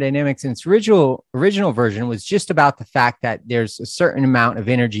law of thermodynamics in its original version was just about the fact that there's a certain amount of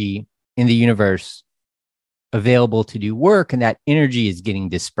energy in the universe available to do work, and that energy is getting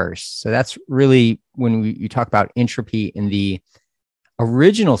dispersed. So that's really, when you talk about entropy in the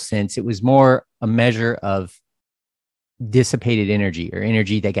original sense, it was more a measure of dissipated energy, or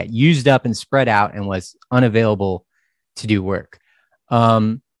energy that got used up and spread out and was unavailable to do work.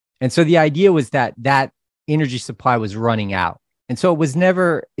 And so the idea was that that energy supply was running out. And so it was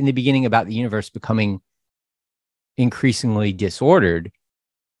never in the beginning about the universe becoming increasingly disordered.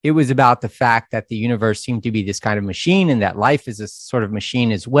 It was about the fact that the universe seemed to be this kind of machine, and that life is a sort of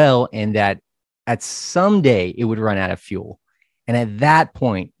machine as well, and that at some day it would run out of fuel. And at that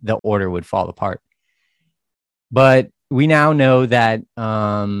point, the order would fall apart. But we now know that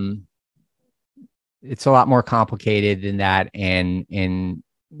it's a lot more complicated than that. And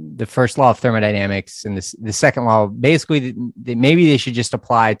the first law of thermodynamics and the second law, basically, maybe they should just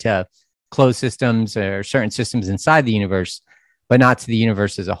apply to closed systems or certain systems inside the universe, but not to the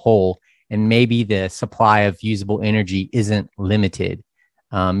universe as a whole. And maybe the supply of usable energy isn't limited.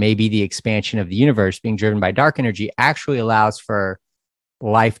 Maybe the expansion of the universe being driven by dark energy actually allows for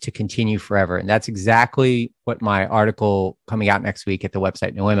life to continue forever. And that's exactly what my article coming out next week at the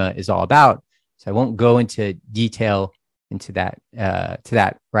website Noema is all about. So I won't go into detail into that to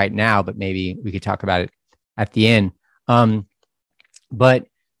that right now, but maybe we could talk about it at the end. But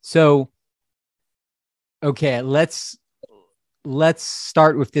so, okay, let's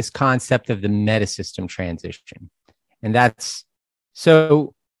start with this concept of the metasystem transition. And that's,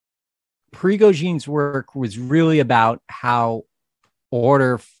 so Prigogine's work was really about how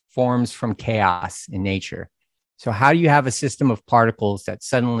order forms from chaos in nature. So how do you have a system of particles that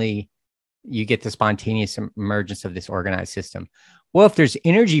suddenly you get the spontaneous emergence of this organized system? Well, if there's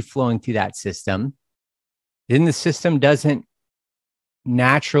energy flowing through that system, then the system doesn't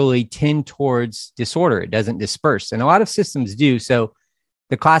naturally tend towards disorder. It doesn't disperse. And a lot of systems do. So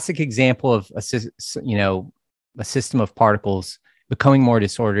the classic example of a system of particles becoming more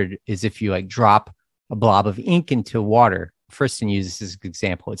disordered is if you like drop a blob of ink into water. Friston uses this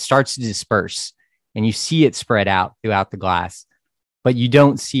example. It starts to disperse and you see it spread out throughout the glass, but you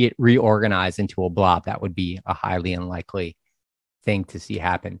don't see it reorganize into a blob. That would be a highly unlikely thing to see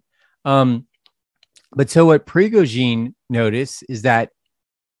happen. But so what Prigogine noticed is that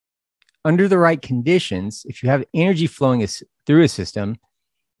under the right conditions, if you have energy flowing through a system,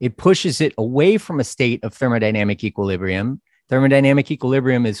 it pushes it away from a state of thermodynamic equilibrium. Thermodynamic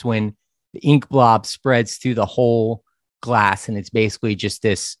equilibrium is when the ink blob spreads through the whole glass, and it's basically just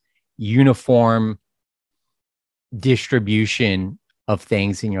this uniform distribution of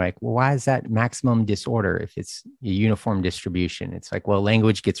things. And you're like, well, why is that maximum disorder if it's a uniform distribution? It's like, well,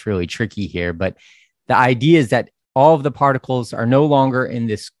 language gets really tricky here. But the idea is that all of the particles are no longer in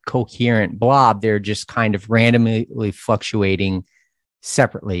this coherent blob. They're just kind of randomly fluctuating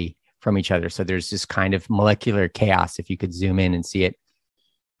separately from each other. So there's this kind of molecular chaos, if you could zoom in and see it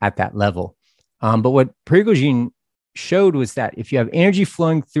at that level. But what Prigogine showed was that if you have energy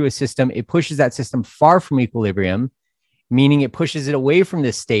flowing through a system, it pushes that system far from equilibrium, meaning it pushes it away from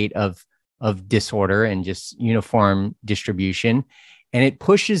this state of disorder and just uniform distribution. And it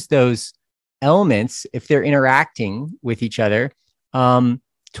pushes those elements, if they're interacting with each other,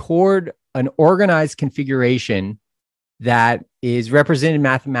 toward an organized configuration that is represented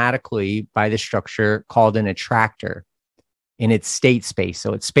mathematically by the structure called an attractor in its state space.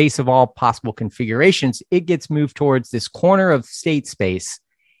 So its space of all possible configurations, it gets moved towards this corner of state space,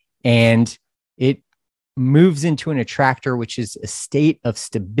 and it moves into an attractor, which is a state of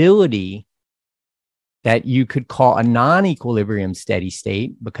stability that you could call a non-equilibrium steady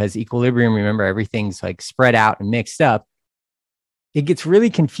state, because equilibrium, remember, everything's like spread out and mixed up. It gets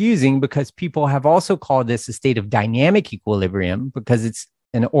really confusing because people have also called this a state of dynamic equilibrium, because it's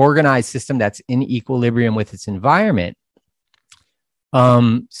an organized system that's in equilibrium with its environment.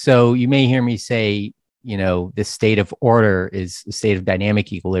 So you may hear me say, this state of order is a state of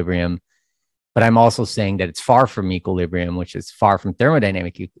dynamic equilibrium, but I'm also saying that it's far from equilibrium, which is far from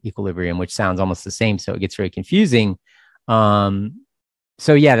thermodynamic equilibrium, which sounds almost the same. So it gets very confusing.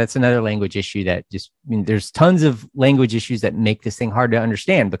 So yeah, that's another language issue that there's tons of language issues that make this thing hard to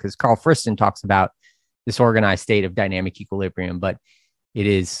understand, because Carl Friston talks about this organized state of dynamic equilibrium, but it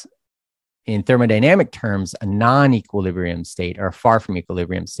is, in thermodynamic terms, a non-equilibrium state, or a far from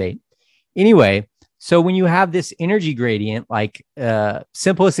equilibrium state. Anyway, so when you have this energy gradient, like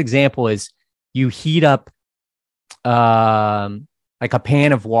simplest example is you heat up like a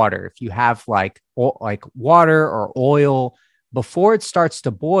pan of water. If you have like water or oil, before it starts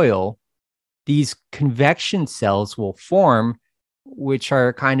to boil, these convection cells will form, which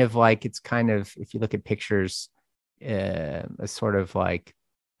are kind of like, if you look at pictures, a sort of like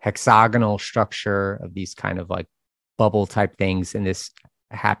hexagonal structure of these kind of like bubble type things. And this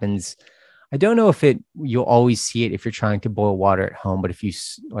happens, I don't know if you'll always see it if you're trying to boil water at home, but if you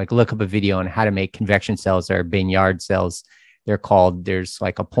like look up a video on how to make convection cells, or Bayard cells, they're called, there's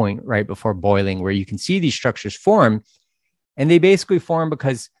like a point right before boiling where you can see these structures form. And they basically form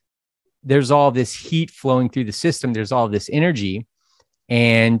because there's all this heat flowing through the system. There's all this energy,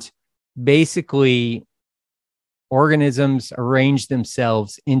 and basically organisms arrange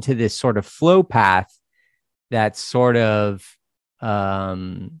themselves into this sort of flow path that sort of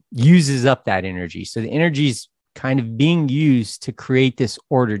uses up that energy. So the energy is kind of being used to create this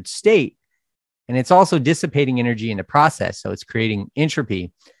ordered state, and it's also dissipating energy in the process. So it's creating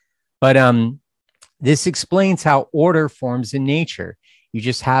entropy. But this explains how order forms in nature. You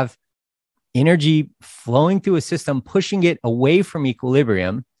just have energy flowing through a system, pushing it away from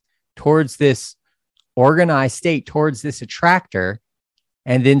equilibrium towards this organized state, towards this attractor.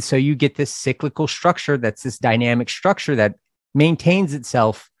 And then so you get this cyclical structure, that's this dynamic structure that maintains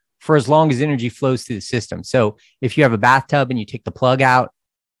itself for as long as energy flows through the system. So if you have a bathtub and you take the plug out,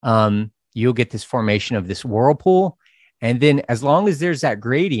 you'll get this formation of this whirlpool. And then as long as there's that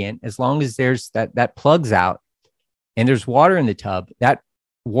gradient, as long as there's that plugs out and there's water in the tub, that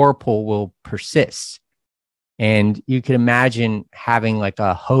whirlpool will persist. And you can imagine having like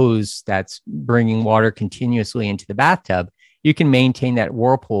a hose that's bringing water continuously into the bathtub. You can maintain that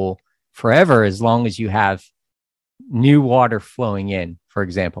whirlpool forever as long as you have new water flowing in, for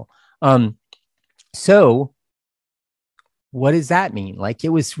example. So what does that mean? Like, it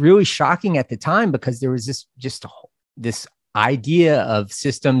was really shocking at the time, because there was this idea of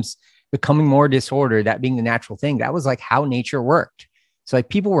systems becoming more disordered, that being the natural thing. That was like how nature worked. So like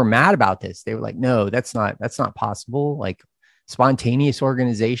people were mad about this. They were like, no, that's not possible. Like spontaneous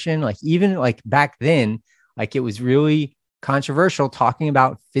organization, like even like back then, like it was really controversial talking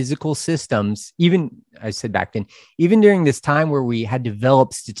about physical systems. Even, I said back then, even during this time where we had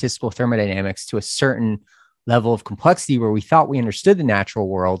developed statistical thermodynamics to a certain level of complexity where we thought we understood the natural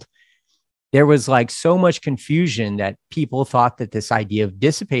world, there was like so much confusion that people thought that this idea of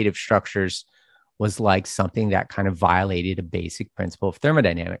dissipative structures was like something that kind of violated a basic principle of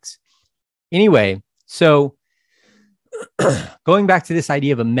thermodynamics. Anyway, so going back to this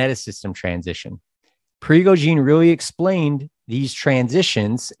idea of a metasystem transition, Prigogine really explained these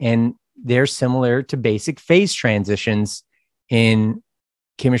transitions, and they're similar to basic phase transitions in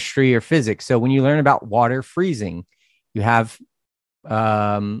chemistry or physics. So when you learn about water freezing, you have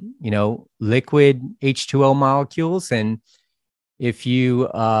liquid H2O molecules, and if you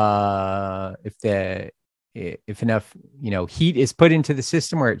if enough heat is put into the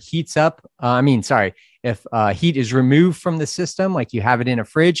system where it heats up, if heat is removed from the system, like you have it in a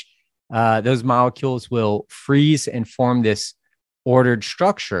fridge, those molecules will freeze and form this ordered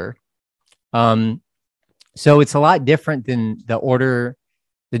structure. So it's a lot different than the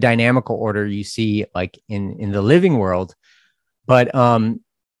dynamical order you see like in the living world. But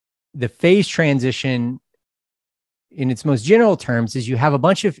the phase transition in its most general terms is you have a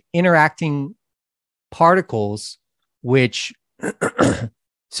bunch of interacting particles, which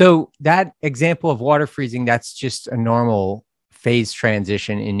so that example of water freezing, that's just a normal phase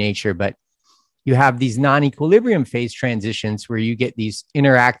transition in nature. But you have these non-equilibrium phase transitions where you get these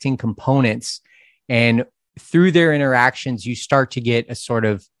interacting components, and through their interactions, you start to get a sort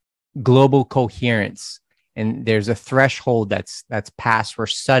of global coherence. And there's a threshold that's passed where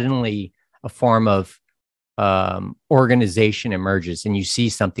suddenly a form of organization emerges, and you see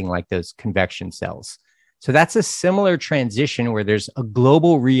something like those convection cells. So that's a similar transition where there's a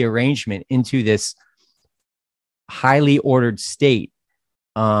global rearrangement into this highly ordered state.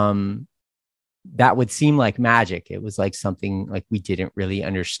 That would seem like magic. It was like something like we didn't really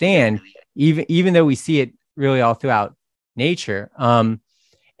understand, even though we see it really all throughout nature.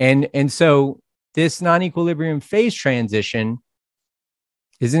 And so this non-equilibrium phase transition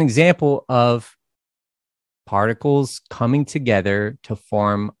is an example of particles coming together to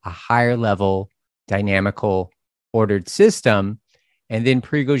form a higher level dynamical ordered system. And then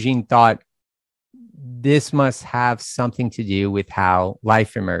Prigogine thought this must have something to do with how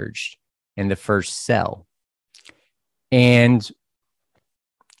life emerged in the first cell. And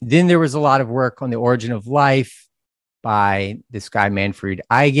then there was a lot of work on the origin of life by this guy, Manfred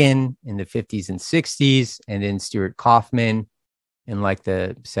Eigen, in the 50s and 60s, and then Stuart Kauffman in like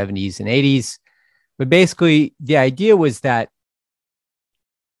the 70s and 80s. But basically, the idea was that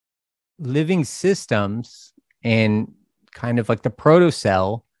living systems and kind of like the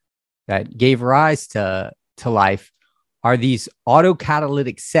protocell that gave rise to life are these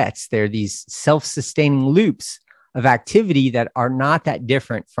autocatalytic sets. They're these self-sustaining loops of activity that are not that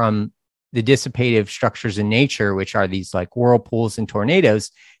different from the dissipative structures in nature, which are these like whirlpools and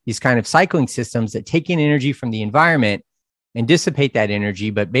tornadoes, these kind of cycling systems that take in energy from the environment and dissipate that energy,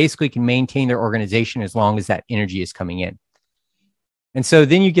 but basically can maintain their organization as long as that energy is coming in. And so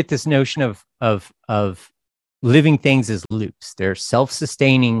then you get this notion of living things as loops. They're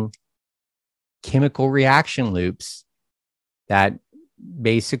self-sustaining chemical reaction loops that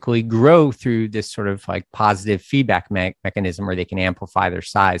basically grow through this sort of like positive feedback mechanism where they can amplify their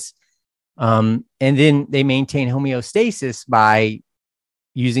size. And then they maintain homeostasis by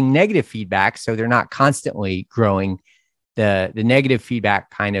using negative feedback. So they're not constantly growing. The negative feedback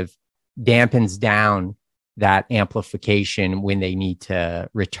kind of dampens down that amplification when they need to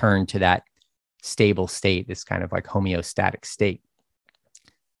return to that stable state, this kind of like homeostatic state.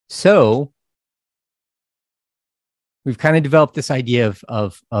 So we've kind of developed this idea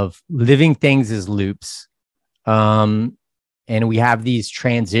of living things as loops. And we have these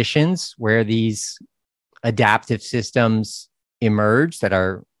transitions where these adaptive systems emerge that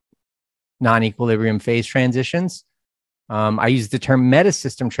are non-equilibrium phase transitions. I use the term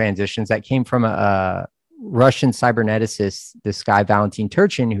metasystem transitions that came from a Russian cyberneticist, this guy, Valentin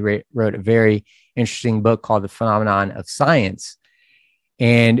Turchin, who wrote a very interesting book called The Phenomenon of Science.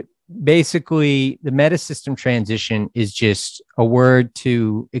 And basically, the metasystem transition is just a word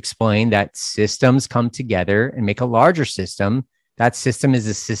to explain that systems come together and make a larger system. That system is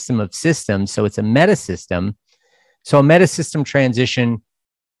a system of systems, so it's a metasystem. So a metasystem transition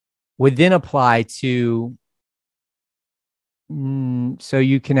would then apply to, so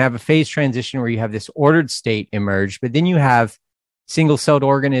you can have a phase transition where you have this ordered state emerge, but then you have single-celled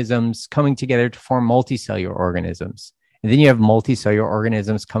organisms coming together to form multicellular organisms. And then you have multicellular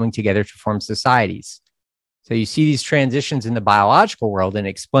organisms coming together to form societies. So you see these transitions in the biological world, and it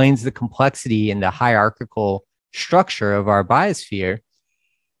explains the complexity and the hierarchical structure of our biosphere.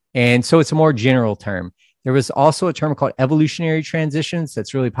 And so it's a more general term. There was also a term called evolutionary transitions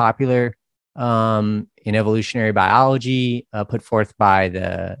that's really popular in evolutionary biology, put forth by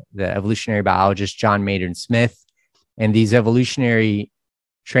the evolutionary biologist John Maynard Smith. And these evolutionary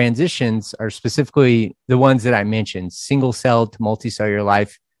transitions are specifically the ones that I mentioned: single-celled to multicellular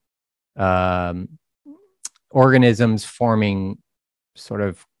life, organisms forming sort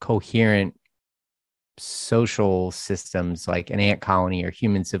of coherent social systems like an ant colony or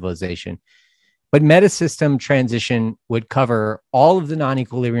human civilization. But metasystem transition would cover all of the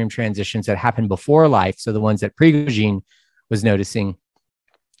non-equilibrium transitions that happen before life, so the ones that Prigogine was noticing,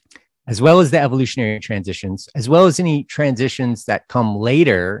 as well as the evolutionary transitions, as well as any transitions that come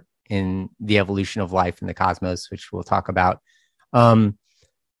later in the evolution of life in the cosmos, which we'll talk about.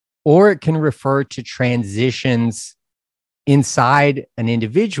 Or it can refer to transitions inside an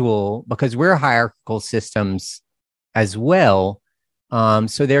individual, because we're hierarchical systems as well.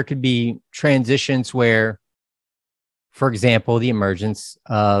 So there could be transitions where, for example, the emergence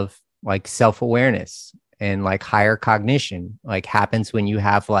of like self-awareness and like higher cognition, like happens when you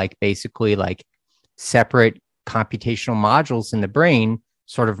have like basically like separate computational modules in the brain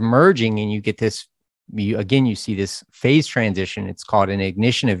sort of merging, and you get this, you see this phase transition. It's called an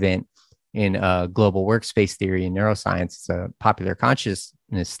ignition event in global workspace theory and neuroscience. It's a popular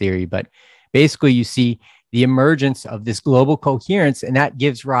consciousness theory, but basically you see the emergence of this global coherence, and that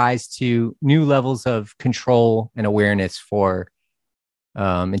gives rise to new levels of control and awareness for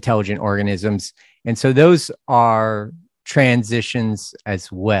intelligent organisms. And so those are transitions as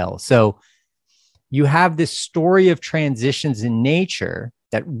well. So you have this story of transitions in nature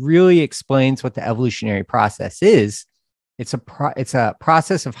that really explains what the evolutionary process is. It's a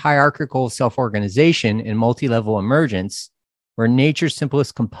process of hierarchical self-organization and multi-level emergence, where nature's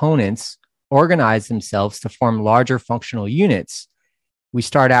simplest components organize themselves to form larger functional units. We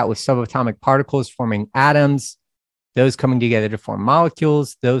start out with subatomic particles forming atoms, those coming together to form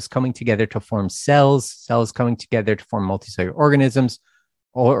molecules, those coming together to form cells, cells coming together to form multicellular organisms,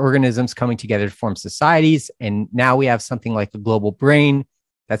 or organisms coming together to form societies. And now we have something like a global brain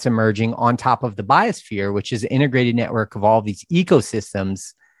that's emerging on top of the biosphere, which is an integrated network of all these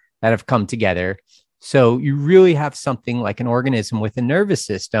ecosystems that have come together. So you really have something like an organism with a nervous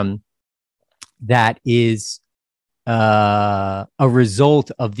system that is a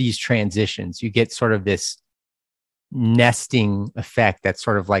result of these transitions. You get sort of this nesting effect that's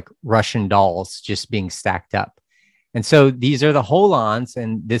sort of like Russian dolls just being stacked up. And so these are the holons,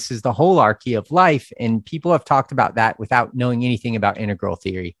 and this is the holarchy of life. And people have talked about that without knowing anything about integral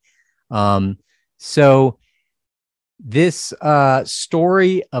theory. So this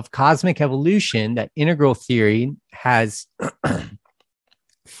story of cosmic evolution that integral theory has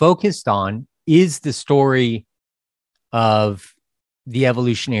focused on is the story of the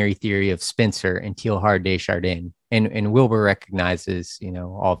evolutionary theory of Spencer and Teilhard de Chardin. And Wilbur recognizes,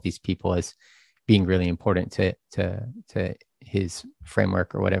 all of these people as being really important to his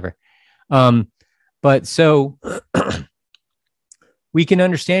framework or whatever. But so we can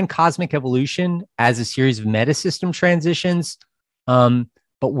understand cosmic evolution as a series of metasystem transitions.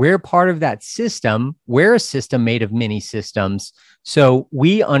 But we're part of that system. We're a system made of many systems. So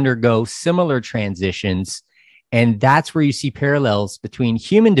we undergo similar transitions. And that's where you see parallels between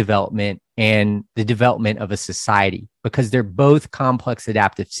human development and the development of a society, because they're both complex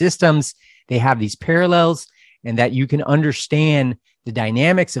adaptive systems. They have these parallels, and that you can understand the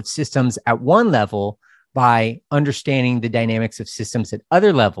dynamics of systems at one level by understanding the dynamics of systems at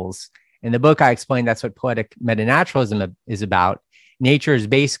other levels. In the book, I explained that's what poetic metanaturalism is about. Nature is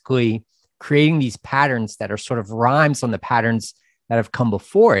basically creating these patterns that are sort of rhymes on the patterns that have come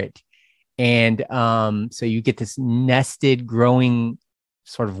before it. And so you get this nested, growing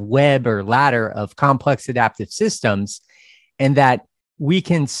sort of web or ladder of complex adaptive systems, and that we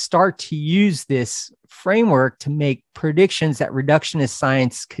can start to use this framework to make predictions that reductionist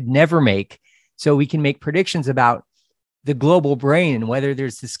science could never make. So we can make predictions about the global brain and whether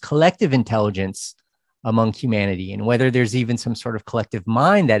there's this collective intelligence among humanity, and whether there's even some sort of collective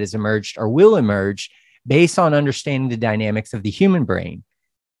mind that has emerged or will emerge based on understanding the dynamics of the human brain.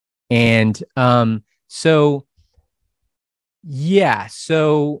 And so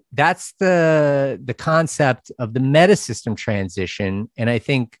that's the concept of the metasystem transition. And I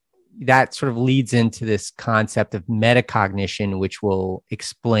think that sort of leads into this concept of metacognition, which will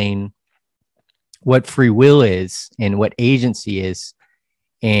explain what free will is and what agency is,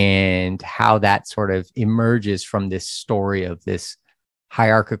 and how that sort of emerges from this story of this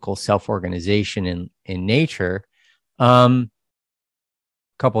hierarchical self-organization in nature.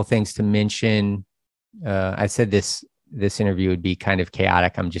 Couple of things to mention. I said this interview would be kind of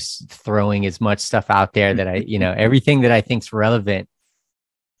chaotic. I'm just throwing as much stuff out there that everything that I think is relevant.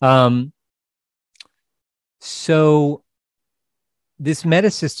 So this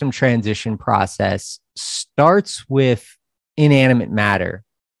metasystem transition process starts with inanimate matter,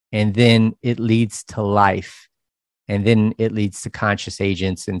 and then it leads to life, and then it leads to conscious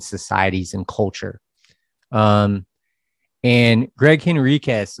agents and societies and culture. And Greg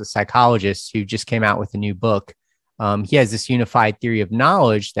Henriquez, a psychologist who just came out with a new book, he has this unified theory of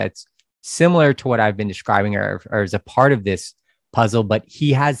knowledge that's similar to what I've been describing, or is a part of this puzzle. But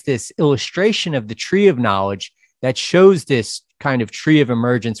he has this illustration of the tree of knowledge that shows this kind of tree of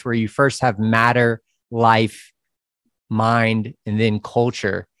emergence where you first have matter, life, mind, and then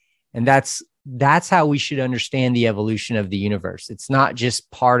culture. And that's how we should understand the evolution of the universe. It's not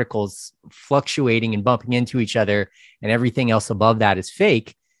just particles fluctuating and bumping into each other and everything else above that is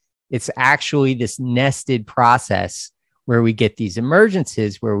fake. It's actually this nested process where we get these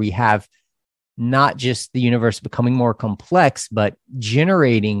emergences, where we have not just the universe becoming more complex, but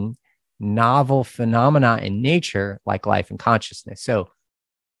generating novel phenomena in nature like life and consciousness. So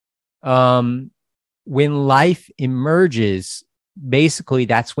when life emerges, basically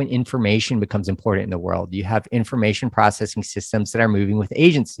that's when information becomes important in the world. You have information processing systems that are moving with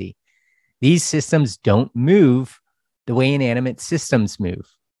agency. These systems don't move the way inanimate systems move.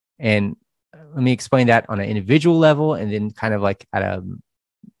 And let me explain that on an individual level and then kind of like at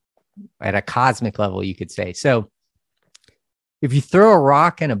a cosmic level, you could say. So if you throw a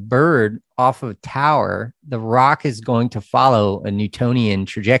rock and a bird off of a tower, the rock is going to follow a Newtonian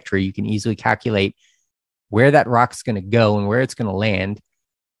trajectory. You can easily calculate where that rock's going to go and where it's going to land.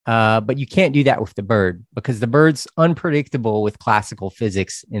 But you can't do that with the bird because the bird's unpredictable with classical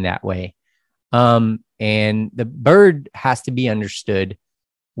physics in that way. And the bird has to be understood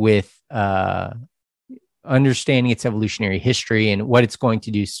with understanding its evolutionary history and what it's going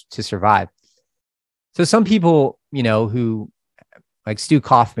to do to survive. So some people, who like Stu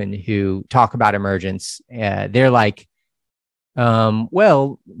Kaufman, who talk about emergence, they're like,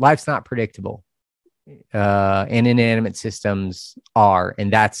 well, life's not predictable. And inanimate systems are,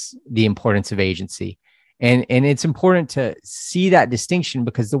 and that's the importance of agency. And it's important to see that distinction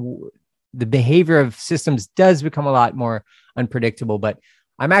because the behavior of systems does become a lot more unpredictable. But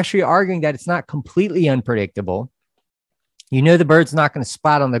I'm actually arguing that it's not completely unpredictable. The bird's not going to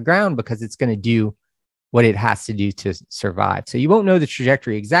splat on the ground because it's going to do what it has to do to survive. So you won't know the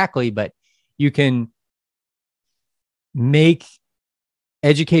trajectory exactly, but you can make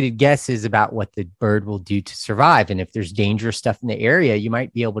educated guesses about what the bird will do to survive. And if there's dangerous stuff in the area, you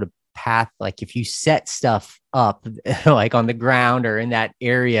might be able to path, like if you set stuff up like on the ground or in that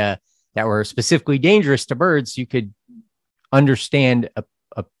area that were specifically dangerous to birds, you could understand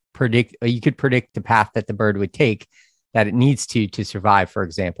you could predict the path that the bird would take that it needs to survive, for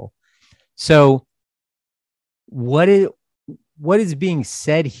example. So what is being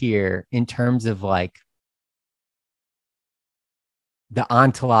said here in terms of like the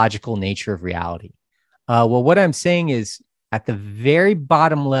ontological nature of reality? Well, what I'm saying is at the very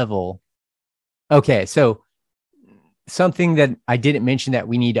bottom level. Okay, so something that I didn't mention that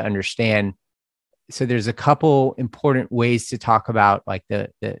we need to understand. So there's a couple important ways to talk about like the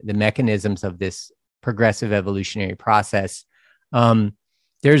mechanisms of this progressive evolutionary process.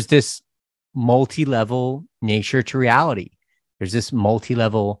 There's this multi-level nature to reality. There's this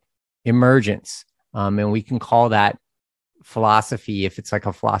multi-level emergence. And we can call that philosophy. If it's like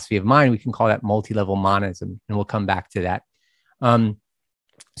a philosophy of mind, we can call that multi-level monism. And we'll come back to that.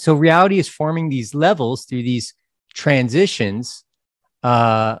 So reality is forming these levels through these transitions.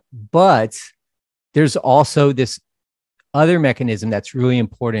 But there's also this other mechanism that's really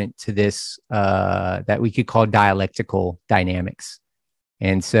important to this that we could call dialectical dynamics.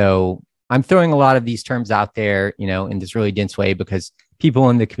 And so I'm throwing a lot of these terms out there, in this really dense way because people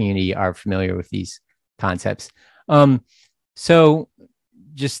in the community are familiar with these concepts. So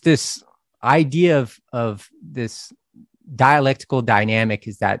just this idea of this dialectical dynamic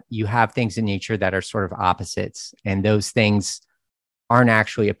is that you have things in nature that are sort of opposites, and those things aren't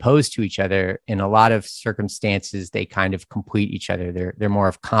actually opposed to each other. In a lot of circumstances, they kind of complete each other. They're more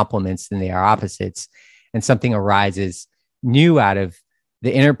of complements than they are opposites. And something arises new out of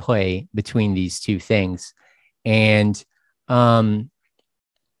the interplay between these two things. And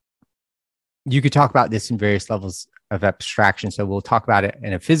you could talk about this in various levels of abstraction. So we'll talk about it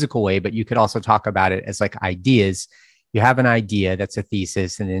in a physical way, but you could also talk about it as like ideas. You have an idea that's a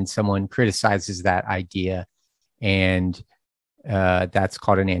thesis, and then someone criticizes that idea, and that's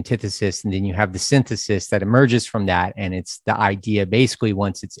called an antithesis. And then you have the synthesis that emerges from that. And it's the idea basically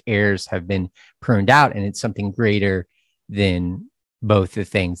once its errors have been pruned out, and it's something greater than both the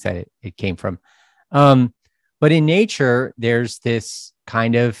things that it came from. But in nature, there's this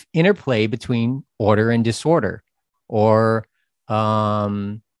kind of interplay between order and disorder, or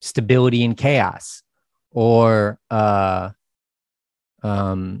stability and chaos, or knowledge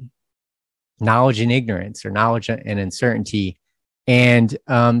and ignorance, or knowledge and uncertainty. And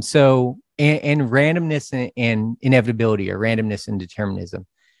so randomness and inevitability, or randomness and determinism.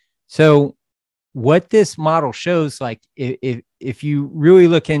 So what this model shows, like if you really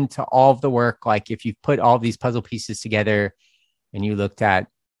look into all of the work, like if you put all these puzzle pieces together and you looked at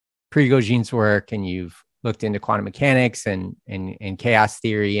Prigogin's work and you've looked into quantum mechanics and chaos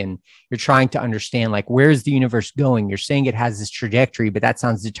theory, and you're trying to understand, like, where's the universe going? You're saying it has this trajectory, but that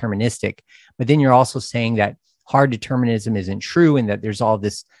sounds deterministic. But then you're also saying that hard determinism isn't true and that there's all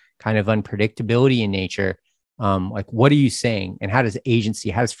this kind of unpredictability in nature. Like, what are you saying? And how does agency,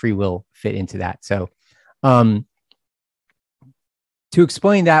 how does free will fit into that? So to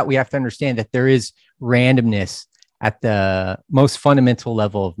explain that, we have to understand that there is randomness at the most fundamental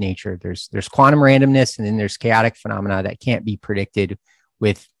level of nature. There's quantum randomness, and then there's chaotic phenomena that can't be predicted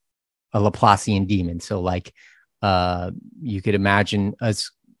with a Laplacian demon. So like you could imagine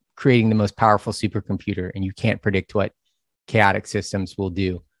us creating the most powerful supercomputer, and you can't predict what chaotic systems will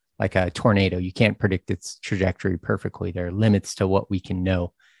do. Like a tornado, you can't predict its trajectory perfectly. There are limits to what we can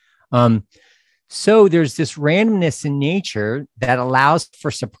know. So there's this randomness in nature that allows for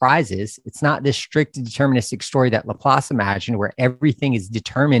surprises. It's not this strict deterministic story that Laplace imagined, where everything is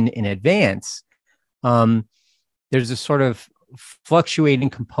determined in advance. There's a sort of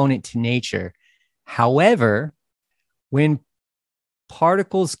fluctuating component to nature. However, when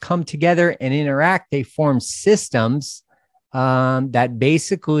particles come together and interact, they form systems that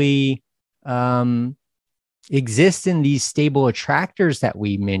basically exist in these stable attractors that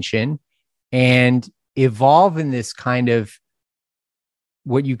we mentioned, and evolve in this kind of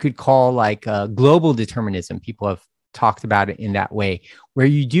what you could call like global determinism. People have talked about it in that way, where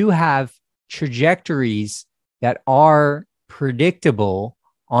you do have trajectories that are predictable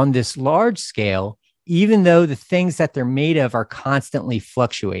on this large scale, even though the things that they're made of are constantly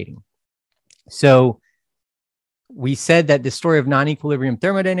fluctuating. So we said that the story of non-equilibrium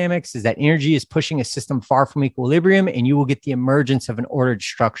thermodynamics is that energy is pushing a system far from equilibrium, and you will get the emergence of an ordered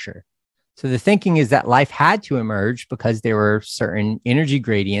structure. So the thinking is that life had to emerge because there were certain energy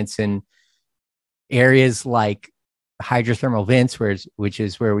gradients in areas like hydrothermal vents, which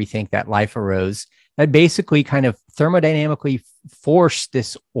is where we think that life arose, that basically kind of thermodynamically forced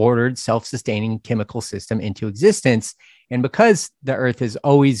this ordered, self-sustaining chemical system into existence. And because the Earth is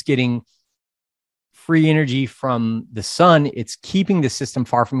always getting free energy from the sun, it's keeping the system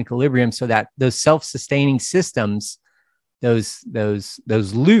far from equilibrium, so that those self-sustaining systems, those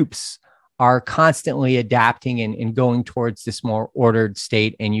loops, are constantly adapting and going towards this more ordered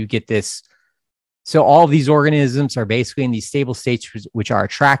state. And you get this. So all of these organisms are basically in these stable states, which are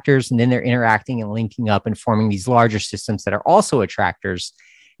attractors, and then they're interacting and linking up and forming these larger systems that are also attractors.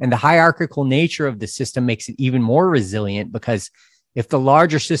 And the hierarchical nature of the system makes it even more resilient, because if the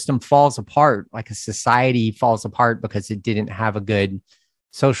larger system falls apart, like a society falls apart because it didn't have a good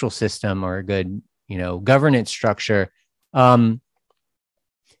social system or a good, governance structure,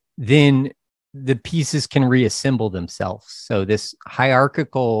 then the pieces can reassemble themselves. So this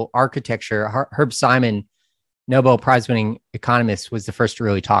hierarchical architecture, Herb Simon, Nobel Prize-winning economist, was the first to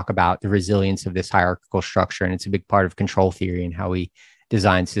really talk about the resilience of this hierarchical structure. And it's a big part of control theory and how we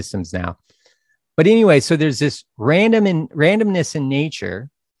design systems now. But anyway, so there's this randomness in nature,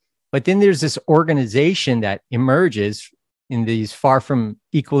 but then there's this organization that emerges in these far from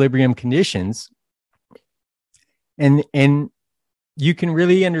equilibrium conditions. And you can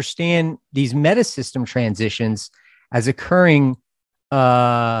really understand these metasystem transitions as occurring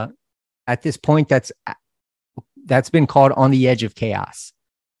at this point that's been called on the edge of chaos.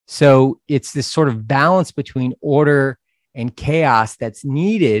 So it's this sort of balance between order and chaos that's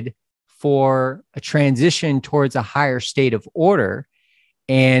needed for a transition towards a higher state of order.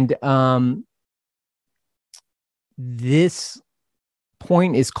 And this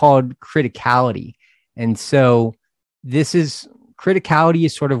point is called criticality. And so criticality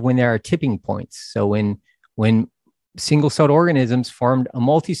is sort of when there are tipping points. So when single-celled organisms formed a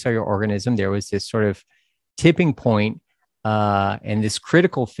multicellular organism, there was this sort of tipping point and this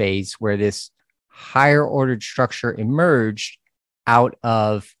critical phase where this higher ordered structure emerged out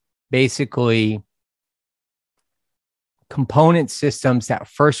of basically component systems that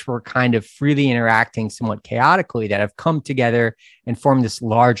first were kind of freely interacting somewhat chaotically, that have come together and formed this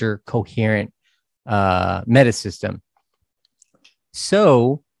larger coherent metasystem.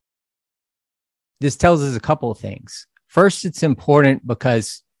 So this tells us a couple of things. First, it's important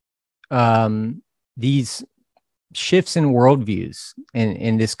because these shifts in worldviews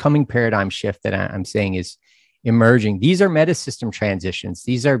and this coming paradigm shift that I'm saying is emerging, these are metasystem transitions.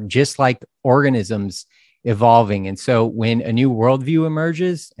 These are just like organisms evolving. And so when a new worldview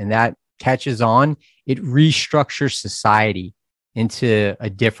emerges and that catches on, it restructures society into a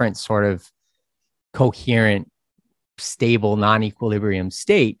different sort of coherent, stable, non-equilibrium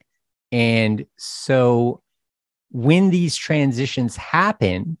state. And so when these transitions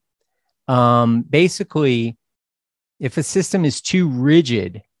happen, basically, if a system is too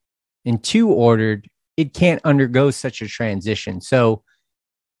rigid and too ordered, it can't undergo such a transition. So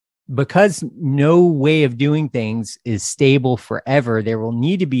because no way of doing things is stable forever, there will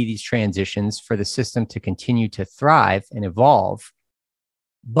need to be these transitions for the system to continue to thrive and evolve.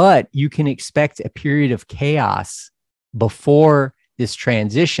 But you can expect a period of chaos before this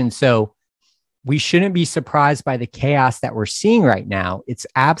transition. So we shouldn't be surprised by the chaos that we're seeing right now. It's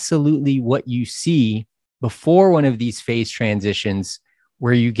absolutely what you see before one of these phase transitions,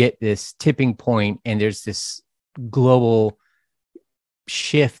 where you get this tipping point and there's this global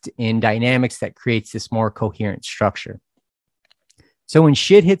shift in dynamics that creates this more coherent structure. So when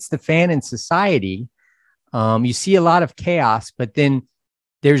shit hits the fan in society, you see a lot of chaos, but then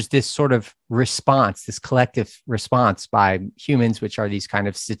there's this sort of response, this collective response by humans, which are these kind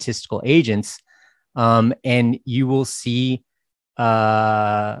of statistical agents. And you will see,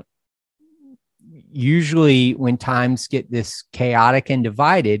 usually when times get this chaotic and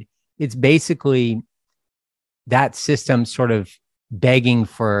divided, it's basically that system sort of begging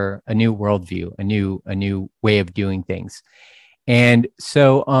for a new worldview, a new way of doing things. And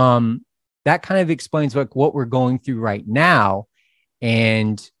so that kind of explains what we're going through right now,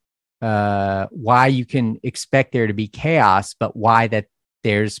 and why you can expect there to be chaos, but why that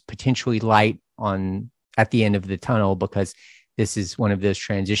there's potentially light at the end of the tunnel, because this is one of those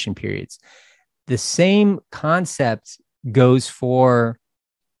transition periods. The same concept goes for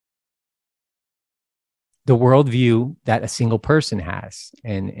the worldview that a single person has.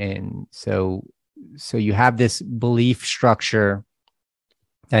 And so you have this belief structure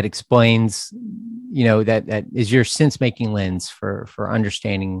that explains, that is your sense-making lens for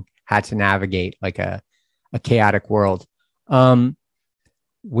understanding how to navigate like a chaotic world.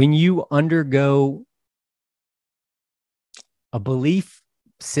 When you undergo a belief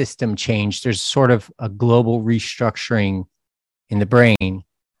system change, there's sort of a global restructuring in the brain,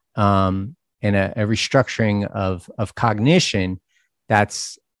 and a restructuring of cognition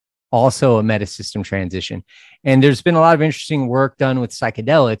that's also a metasystem transition. And there's been a lot of interesting work done with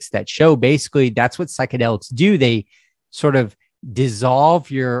psychedelics that show basically that's what psychedelics do. They sort of dissolve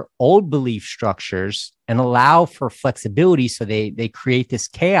your old belief structures and allow for flexibility. So they create this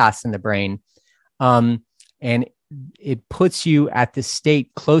chaos in the brain. And it puts you at this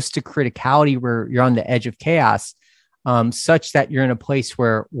state close to criticality where you're on the edge of chaos, such that you're in a place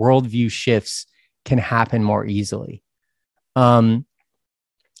where worldview shifts can happen more easily.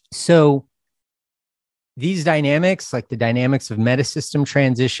 So these dynamics, like the dynamics of metasystem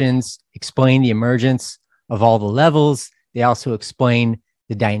transitions, explain the emergence of all the levels. They also explain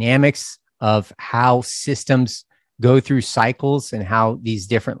the dynamics of how systems go through cycles and how these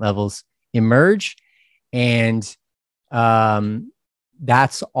different levels emerge. And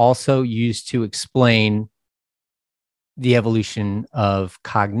that's also used to explain the evolution of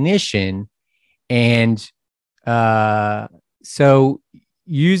cognition. And so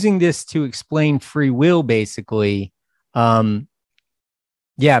using this to explain free will, basically, maybe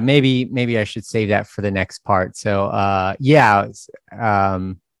I should save that for the next part. So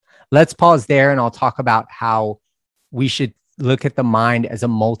let's pause there, and I'll talk about how we should look at the mind as a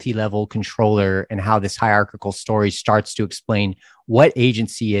multi-level controller, and how this hierarchical story starts to explain what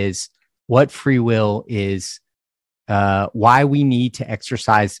agency is, what free will is, why we need to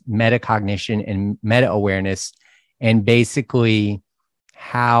exercise metacognition and meta-awareness, and basically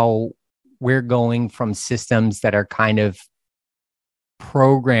how we're going from systems that are kind of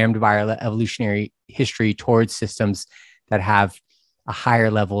programmed by our evolutionary history towards systems that have a higher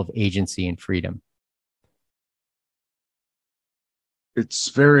level of agency and freedom. It's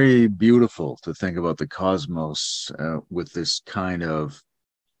very beautiful to think about the cosmos with this kind of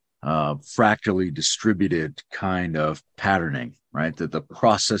fractally distributed kind of patterning, right? That the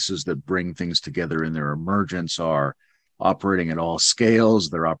processes that bring things together in their emergence are operating at all scales.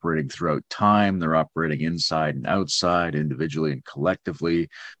 They're operating throughout time. They're operating inside and outside, individually and collectively,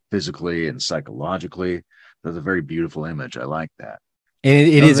 physically and psychologically. That's a very beautiful image. I like that. And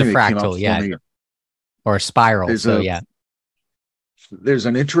it is a fractal, yeah, or a spiral. There's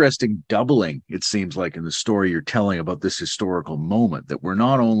an interesting doubling, it seems like, in the story you're telling about this historical moment, that we're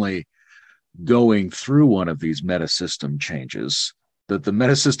not only going through one of these metasystem changes, that the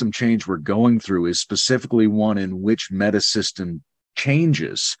metasystem change we're going through is specifically one in which metasystem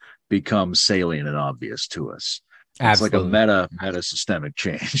changes become salient and obvious to us. Absolutely. It's like a meta-systemic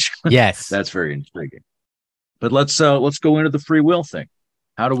change. Yes. That's very intriguing. But let's go into the free will thing.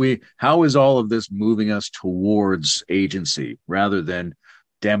 How is all of this moving us towards agency rather than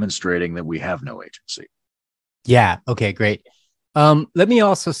demonstrating that we have no agency? Yeah. Okay, great. Let me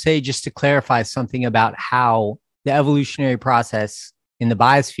also say, just to clarify something about how the evolutionary process in the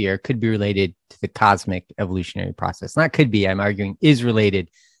biosphere could be related to the cosmic evolutionary process. Not could be, I'm arguing is related.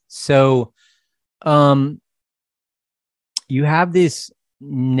 So you have this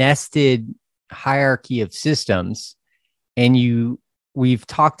nested hierarchy of systems, and we've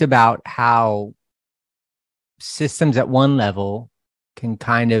talked about how systems at one level can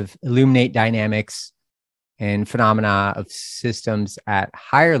kind of illuminate dynamics and phenomena of systems at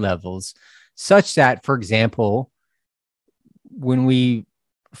higher levels, such that, for example, when we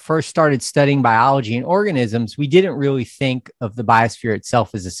first started studying biology and organisms, we didn't really think of the biosphere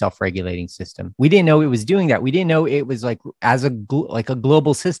itself as a self-regulating system. We didn't know it was doing that. We didn't know it was like as a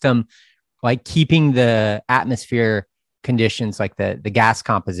global system, like keeping the atmosphere conditions, like the gas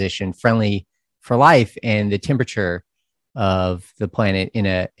composition, friendly for life, and the temperature of the planet in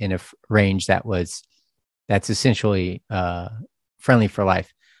a range that's essentially friendly for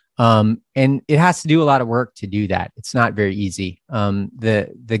life. And it has to do a lot of work to do that. It's not very easy.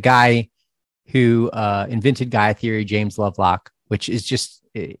 The guy who invented Gaia theory, James Lovelock, which is just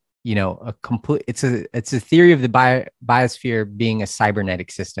a complete. It's a theory of the biosphere being a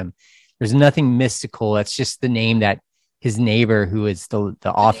cybernetic system. There's nothing mystical. That's just the name that his neighbor, who is the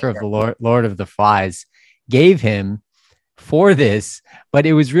author of the Lord of the Flies, gave him for this. But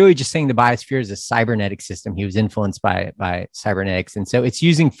it was really just saying the biosphere is a cybernetic system. He was influenced by cybernetics. And so it's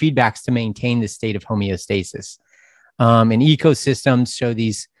using feedbacks to maintain the state of homeostasis. And ecosystems show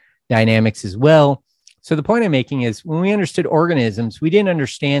these dynamics as well. So the point I'm making is, when we understood organisms, we didn't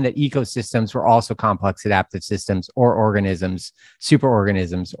understand that ecosystems were also complex adaptive systems, or organisms,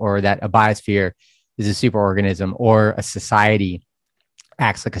 superorganisms, or that a biosphere is a superorganism, or a society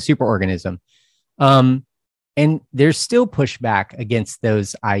acts like a superorganism. And there's still pushback against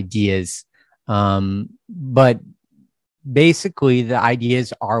those ideas. But basically the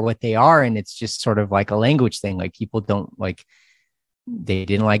ideas are what they are. And it's just sort of like a language thing. Like, people don't like, they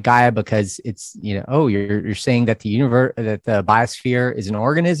didn't like Gaia because it's, you're saying that the universe, that the biosphere is an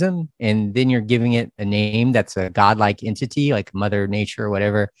organism, and then you're giving it a name that's a godlike entity, like Mother Nature or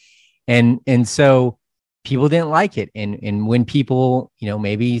whatever. And so people didn't like it. And when people,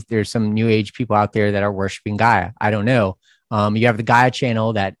 maybe there's some new age people out there that are worshiping Gaia. I don't know. You have the Gaia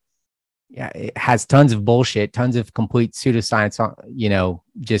channel that it has tons of bullshit, tons of complete pseudoscience,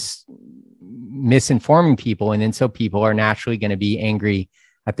 just misinforming people. And then so people are naturally going to be angry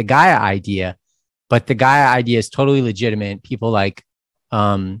at the Gaia idea. But the Gaia idea is totally legitimate. People like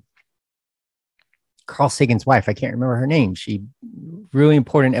Carl Sagan's wife, I can't remember her name. She really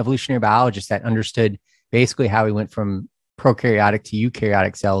important evolutionary biologist that understood basically how we went from prokaryotic to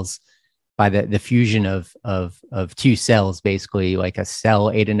eukaryotic cells by the fusion of two cells. Basically, like a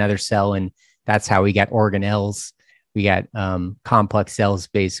cell ate another cell, and that's how we got organelles. We got complex cells,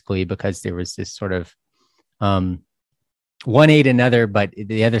 basically, because there was this sort of one ate another, but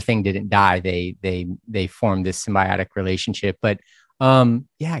the other thing didn't die. They formed this symbiotic relationship. But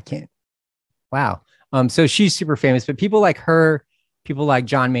I can't. Wow. So she's super famous, but people like her, people like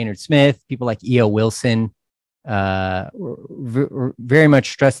John Maynard Smith, people like E.O. Wilson, very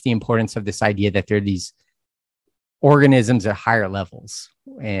much stress the importance of this idea that there are these organisms at higher levels,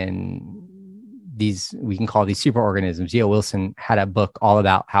 and we can call these superorganisms. E.O. Wilson had a book all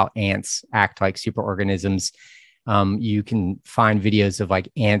about how ants act like superorganisms. You can find videos of like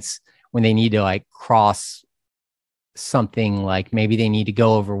ants when they need to like cross something, like maybe they need to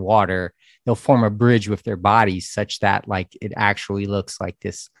go over water, they'll form a bridge with their bodies such that like it actually looks like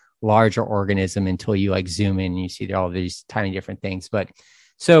this larger organism until you like zoom in and you see all these tiny different things. But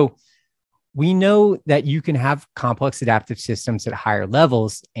so we know that you can have complex adaptive systems at higher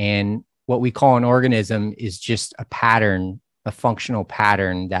levels, and what we call an organism is just a pattern, a functional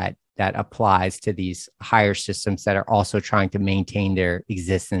pattern that applies to these higher systems that are also trying to maintain their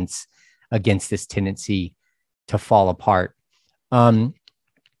existence against this tendency to fall apart. When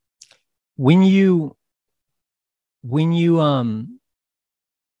you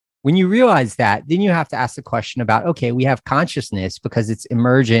realize that, then you have to ask the question about, okay, we have consciousness because it's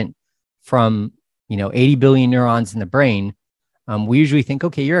emergent from 80 billion neurons in the brain. We usually think,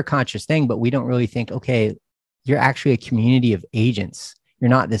 okay, you're a conscious thing, but we don't really think, okay, you're actually a community of agents. You're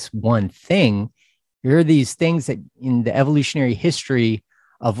not this one thing. You're these things that in the evolutionary history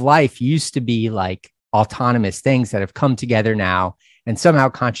of life used to be like autonomous things that have come together now, and somehow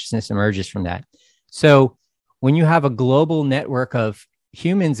consciousness emerges from that. So when you have a global network of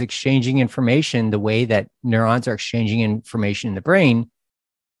humans exchanging information the way that neurons are exchanging information in the brain,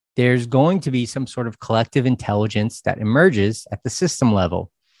 there's going to be some sort of collective intelligence that emerges at the system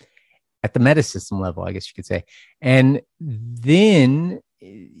level, at the metasystem level, I guess you could say. And then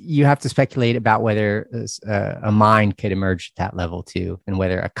you have to speculate about whether a mind could emerge at that level too, and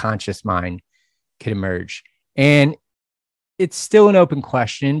whether a conscious mind could emerge. And it's still an open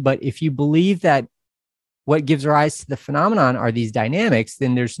question, but if you believe that what gives rise to the phenomenon are these dynamics,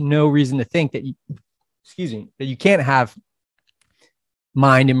 then there's no reason to think that you can't have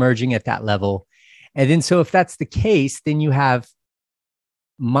mind emerging at that level. And then, so if that's the case, then you have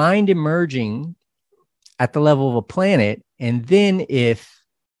mind emerging at the level of a planet. And then if,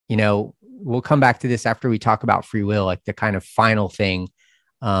 we'll come back to this after we talk about free will, like the kind of final thing,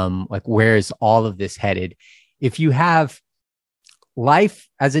 like where is all of this headed? If you have life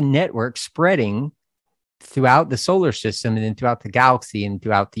as a network spreading throughout the solar system and then throughout the galaxy and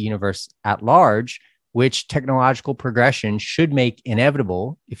throughout the universe at large, which technological progression should make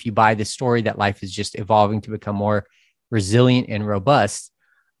inevitable if you buy the story that life is just evolving to become more resilient and robust,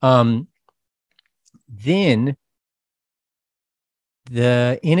 then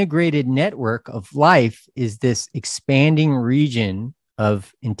the integrated network of life is this expanding region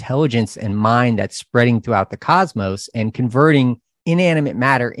of intelligence and mind that's spreading throughout the cosmos and converting inanimate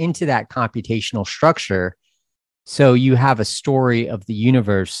matter into that computational structure. So you have a story of the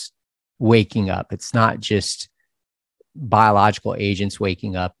universe waking up. It's not just biological agents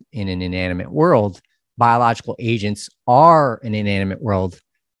waking up in an inanimate world. Biological agents are an inanimate world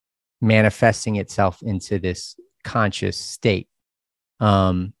manifesting itself into this conscious state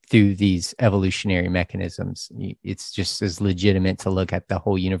through these evolutionary mechanisms. It's just as legitimate to look at the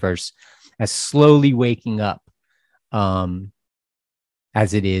whole universe as slowly waking up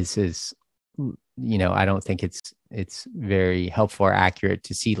as it is, I don't think it's very helpful or accurate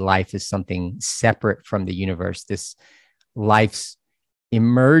to see life as something separate from the universe. This life's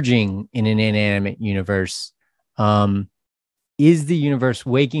emerging in an inanimate universe. Is the universe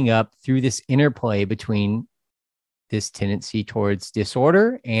waking up through this interplay between this tendency towards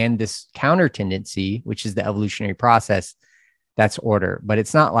disorder and this counter tendency, which is the evolutionary process, that's order. But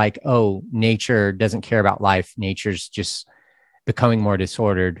it's not like, oh, nature doesn't care about life. Nature's just becoming more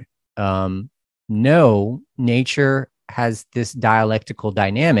disordered. No, nature has this dialectical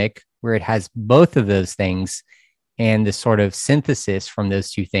dynamic where it has both of those things. And the sort of synthesis from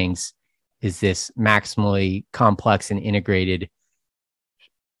those two things is this maximally complex and integrated,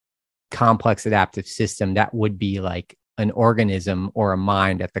 complex adaptive system that would be like an organism or a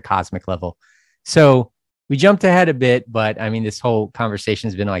mind at the cosmic level. So we jumped ahead a bit, but I mean, this whole conversation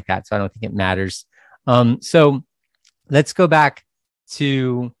has been like that, so I don't think it matters. So let's go back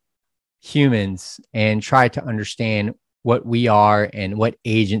to humans and try to understand what we are and what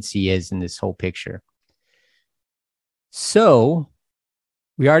agency is in this whole picture. So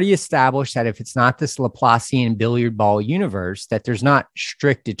we already established that if it's not this Laplacian billiard ball universe, that there's not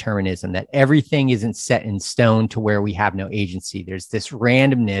strict determinism, that everything isn't set in stone to where we have no agency. There's this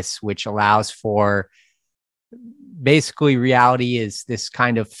randomness, which allows for basically reality is this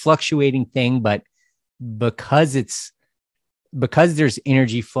kind of fluctuating thing, but because there's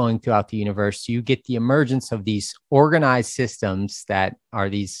energy flowing throughout the universe, you get the emergence of these organized systems that are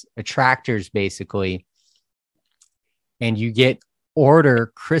these attractors, basically, and you get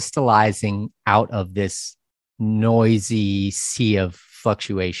order crystallizing out of this noisy sea of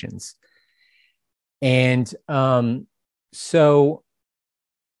fluctuations. And so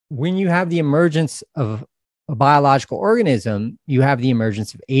when you have the emergence of a biological organism, you have the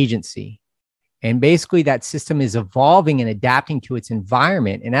emergence of agency. And basically that system is evolving and adapting to its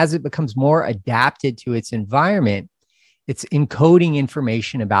environment. And as it becomes more adapted to its environment, it's encoding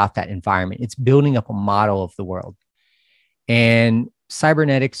information about that environment. It's building up a model of the world. And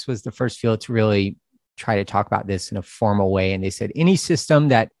cybernetics was the first field to really try to talk about this in a formal way. And they said any system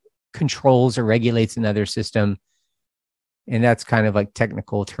that controls or regulates another system, and that's kind of like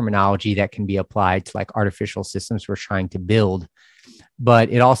technical terminology that can be applied to like artificial systems we're trying to build, but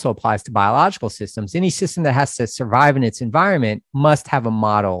it also applies to biological systems. Any system that has to survive in its environment must have a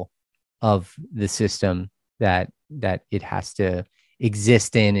model of the system that it has to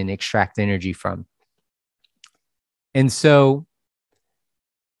exist in and extract energy from. And so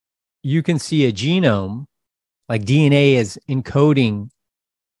you can see a genome, like DNA is encoding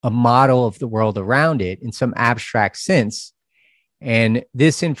a model of the world around it in some abstract sense. And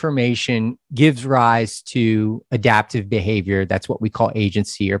this information gives rise to adaptive behavior. That's what we call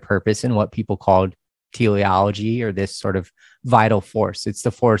agency or purpose, and what people called teleology, or this sort of vital force. It's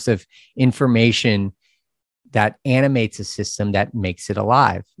the force of information that animates a system that makes it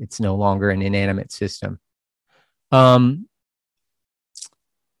alive. It's no longer an inanimate system.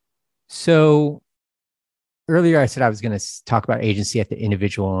 So earlier I said I was going to talk about agency at the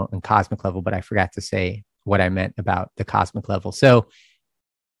individual and cosmic level, but I forgot to say what I meant about the cosmic level. So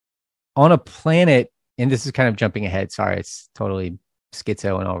on a planet, and this is kind of jumping ahead. Sorry, it's totally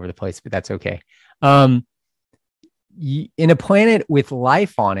schizo and all over the place, but that's okay. Um, in a planet with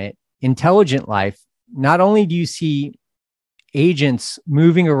life on it, intelligent life, not only do you see agents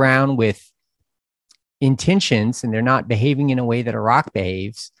moving around with intentions and they're not behaving in a way that a rock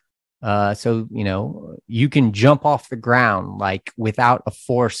behaves. So, you know, you can jump off the ground like without a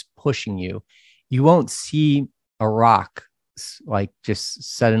force pushing you. You won't see a rock like just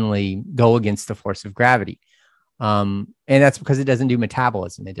suddenly go against the force of gravity. And that's because it doesn't do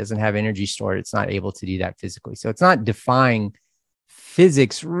metabolism. It doesn't have energy stored. It's not able to do that physically. So it's not defying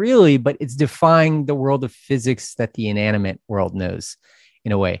physics really, but it's defying the world of physics that the inanimate world knows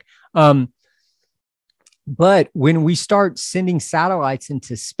in a way. But when we start sending satellites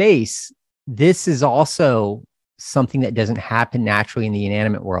into space, this is also something that doesn't happen naturally in the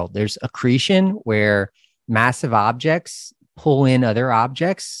inanimate world. There's accretion where massive objects pull in other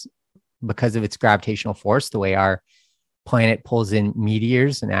objects because of its gravitational force, the way our planet pulls in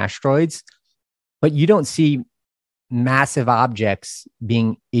meteors and asteroids. But you don't see massive objects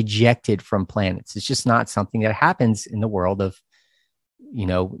being ejected from planets. It's just not something that happens in the world of, you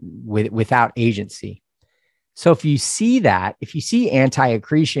know, without agency. So if you see that, if you see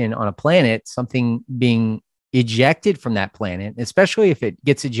anti-accretion on a planet, something being ejected from that planet, especially if it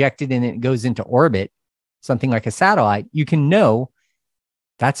gets ejected and it goes into orbit, something like a satellite, you can know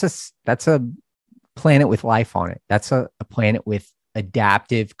that's a planet with life on it. That's a planet with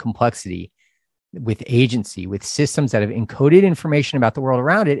adaptive complexity, with agency, with systems that have encoded information about the world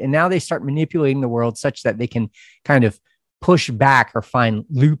around it. And now they start manipulating the world such that they can kind of push back or find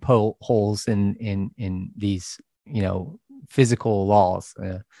loopholes in these, you know, physical laws.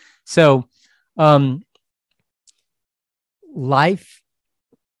 Life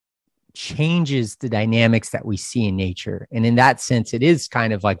changes the dynamics that we see in nature. And in that sense, it is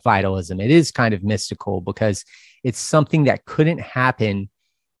kind of like vitalism. It is kind of mystical because it's something that couldn't happen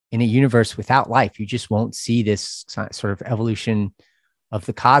in a universe without life. You just won't see this sort of evolution of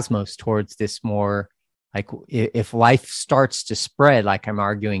the cosmos towards this more, like if life starts to spread, like I'm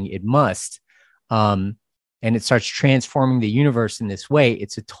arguing it must, and it starts transforming the universe in this way,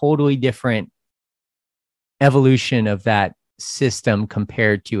 it's a totally different evolution of that system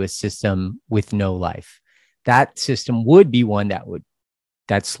compared to a system with no life. That system would be one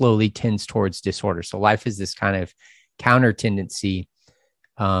that slowly tends towards disorder. So life is this kind of counter tendency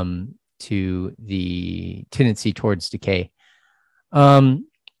to the tendency towards decay.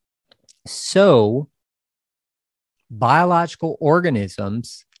 So biological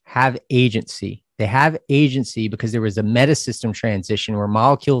organisms have agency. They have agency because there was a metasystem transition where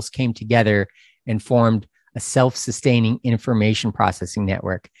molecules came together and formed a self-sustaining information processing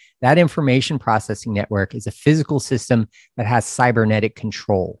network. That information processing network is a physical system that has cybernetic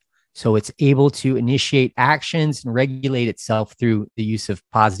control. So it's able to initiate actions and regulate itself through the use of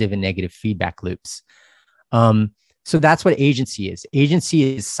positive and negative feedback loops. So that's what agency is.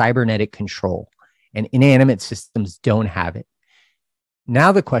 Agency is cybernetic control, and inanimate systems don't have it.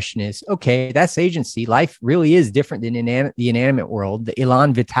 Now the question is, okay, that's agency. Life really is different than the inanimate world. The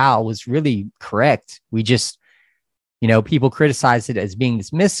elan vital was really correct. We just, you know, people criticize it as being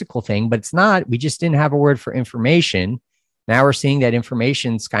this mystical thing, but it's not. We just didn't have a word for information. Now we're seeing that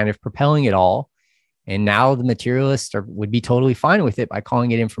information's kind of propelling it all. And now the materialists would be totally fine with it by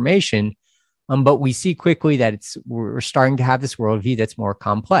calling it information. But we see quickly that we're starting to have this worldview that's more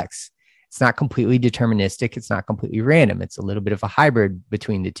complex. It's not completely deterministic. It's not completely random. It's a little bit of a hybrid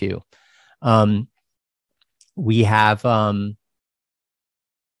between the two. We have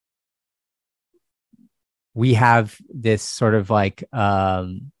this sort of like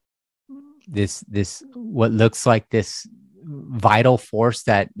this what looks like this vital force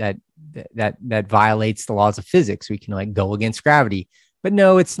that violates the laws of physics. We can like go against gravity, but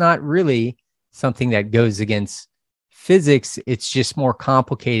no, it's not really something that goes against physics. It's just more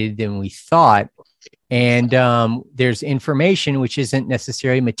complicated than we thought. And there's information which isn't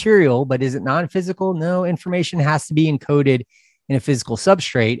necessarily material, but is it non-physical? No, information has to be encoded in a physical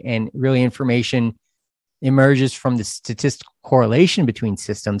substrate, and really information emerges from the statistical correlation between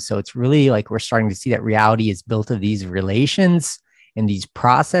systems. So it's really like we're starting to see that reality is built of these relations and these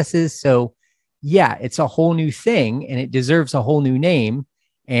processes. So yeah, it's a whole new thing and it deserves a whole new name.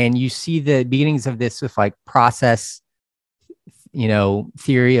 And you see the beginnings of this with like process, you know,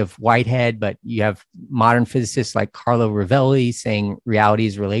 theory of Whitehead, but you have modern physicists like Carlo Rovelli saying reality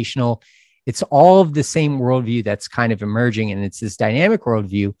is relational. It's all of the same worldview that's kind of emerging. And it's this dynamic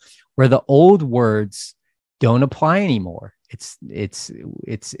worldview where the old words don't apply anymore. It's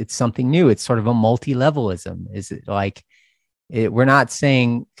something new. It's sort of a multi-levelism. Is it like we're not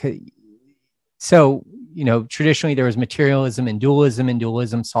saying, So, traditionally there was materialism and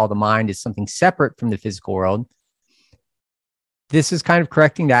dualism saw the mind as something separate from the physical world. This is kind of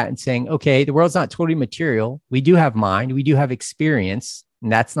correcting that and saying, okay, the world's not totally material. We do have mind, we do have experience,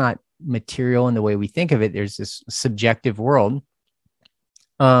 and that's not material in the way we think of it. There's this subjective world.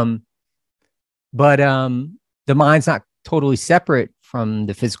 But the mind's not totally separate from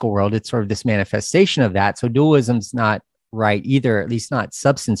the physical world. It's sort of this manifestation of that. So dualism's not right either, at least not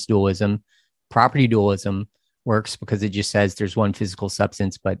substance dualism. Property dualism works because it just says there's one physical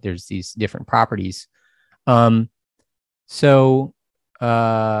substance, but there's these different properties. So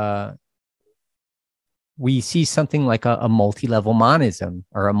we see something like a multi-level monism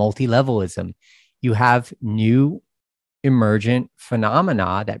or a multi-levelism. You have new emergent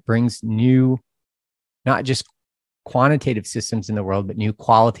phenomena that brings new, not just quantitative systems in the world, but new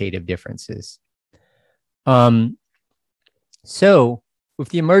qualitative differences. So with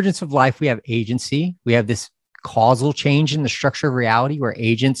the emergence of life, we have agency. We have this causal change in the structure of reality where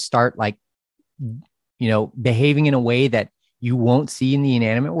agents start behaving in a way that you won't see in the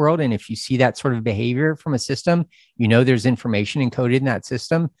inanimate world. And if you see that sort of behavior from a system, there's information encoded in that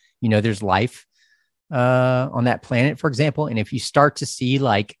system. There's life on that planet, for example. And if you start to see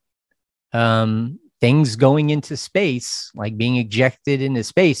things going into space, like being ejected into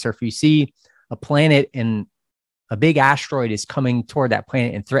space, or if you see a planet and a big asteroid is coming toward that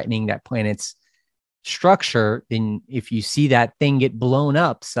planet and threatening that planet's structure, then if you see that thing get blown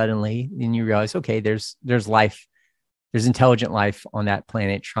up suddenly, then you realize, okay, there's life, there's intelligent life on that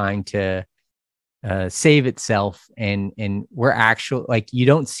planet trying to save itself. And we're actually you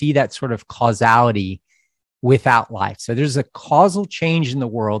don't see that sort of causality without life. So there's a causal change in the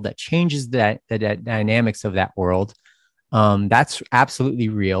world that changes the dynamics of that world. That's absolutely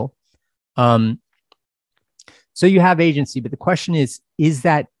real. So you have agency, but the question is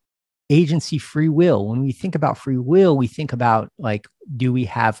that agency free will? When we think about free will, we think about do we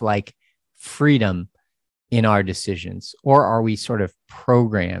have freedom in our decisions, or are we sort of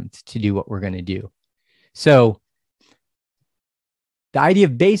programmed to do what we're going to do? So the idea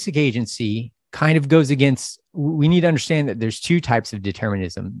of basic agency kind of goes against, we need to understand that there's two types of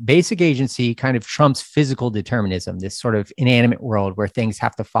determinism. Basic agency kind of trumps physical determinism, this sort of inanimate world where things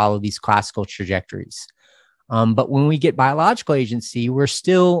have to follow these classical trajectories. But when we get biological agency, we're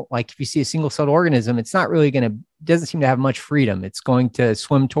still if you see a single-celled organism, it's not really doesn't seem to have much freedom. It's going to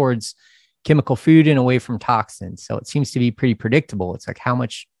swim towards chemical food and away from toxins. So it seems to be pretty predictable. It's how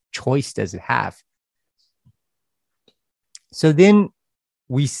much choice does it have? So then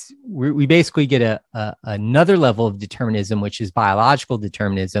we basically get another level of determinism, which is biological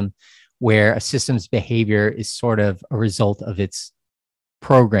determinism, where a system's behavior is sort of a result of its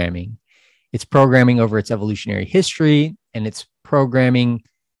programming. It's programming over its evolutionary history, and it's programming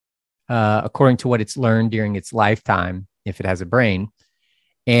according to what it's learned during its lifetime, if it has a brain.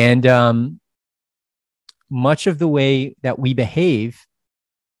 And much of the way that we behave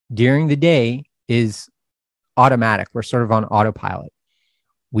during the day is automatic. We're sort of on autopilot.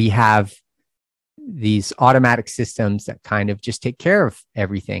 We have these automatic systems that kind of just take care of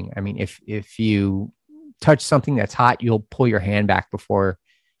everything. I mean, if you touch something that's hot, you'll pull your hand back before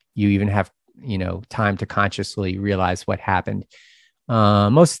you even have time to consciously realize what happened.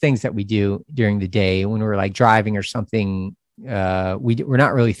 Most things that we do during the day when we're driving or something, we're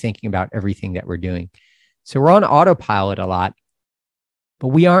not really thinking about everything that we're doing. So we're on autopilot a lot, but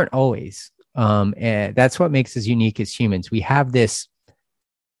we aren't always. And that's what makes us unique as humans. We have this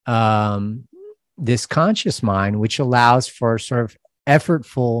conscious mind, which allows for sort of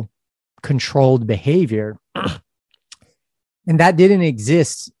effortful, controlled behavior. And that didn't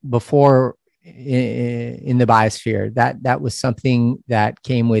exist before in the biosphere. That was something that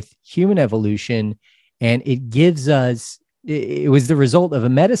came with human evolution, and it was the result of a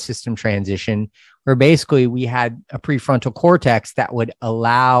metasystem transition where basically we had a prefrontal cortex that would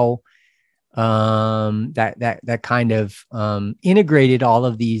allow that kind of integrated all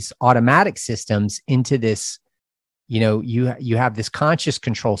of these automatic systems into this. You have this conscious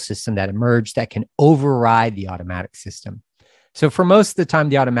control system that emerged that can override the automatic system. So for most of the time,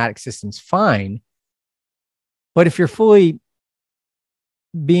 the automatic system's fine. But if your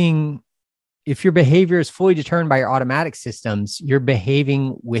behavior is fully determined by your automatic systems, you're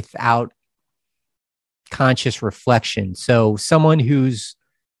behaving without conscious reflection. So someone who's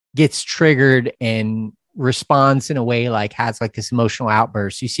gets triggered and responds in a way has this emotional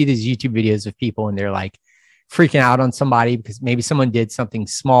outburst. You see these YouTube videos of people and they're freaking out on somebody because maybe someone did something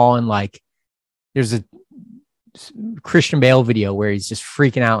small, and there's a Christian Bale video where he's just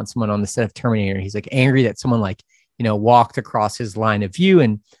freaking out on someone on the set of Terminator. He's angry that someone walked across his line of view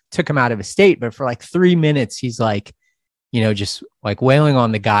and took him out of his state. But for like 3 minutes, he's like, just like wailing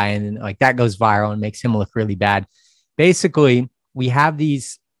on the guy. And then like that goes viral and makes him look really bad. Basically, we have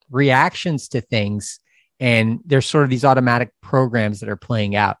these reactions to things, and there's sort of these automatic programs that are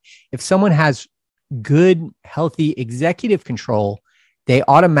playing out. If someone has good, healthy executive control, they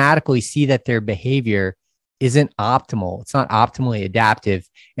automatically see that their behavior isn't optimal. It's not optimally adaptive,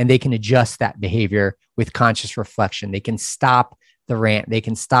 and they can adjust that behavior with conscious reflection. They can stop the rant. They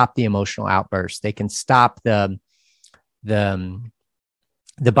can stop the emotional outburst. They can stop the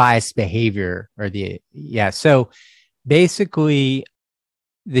biased behavior So basically,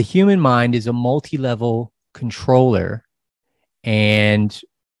 the human mind is a multi-level controller, and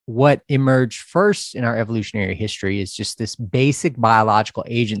what emerged first in our evolutionary history is just this basic biological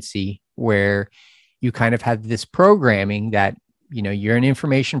agency where you kind of have this programming that, you're an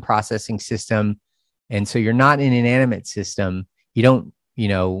information processing system. And so you're not an inanimate system. You don't,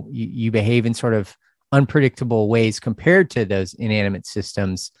 you behave in sort of unpredictable ways compared to those inanimate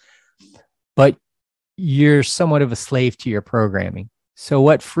systems, but you're somewhat of a slave to your programming. So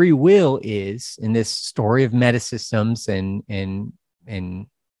what free will is in this story of metasystems and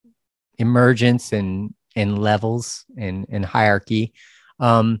emergence and levels and hierarchy,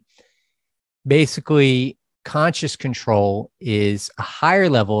 basically conscious control is a higher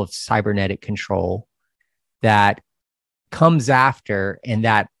level of cybernetic control that comes after and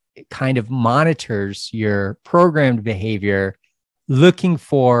that kind of monitors your programmed behavior, looking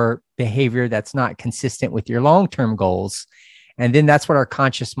for behavior that's not consistent with your long-term goals. And then that's what our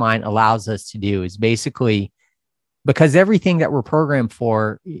conscious mind allows us to do, is basically, because everything that we're programmed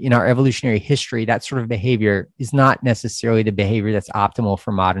for in our evolutionary history, that sort of behavior is not necessarily the behavior that's optimal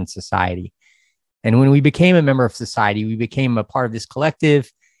for modern society. And when we became a member of society, we became a part of this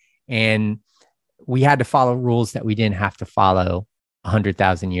collective, and we had to follow rules that we didn't have to follow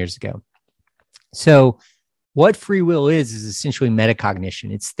 100,000 years ago. So what free will is essentially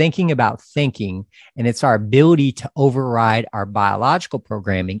metacognition. It's thinking about thinking, and it's our ability to override our biological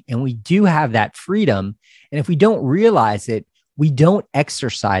programming. And we do have that freedom. And if we don't realize it, we don't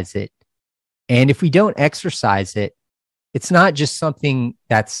exercise it. And if we don't exercise it, it's not just something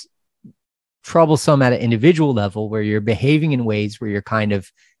that's troublesome at an individual level where you're behaving in ways where you're kind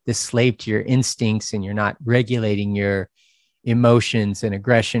of this slave to your instincts and you're not regulating your emotions and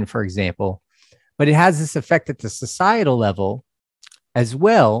aggression, for example. But it has this effect at the societal level as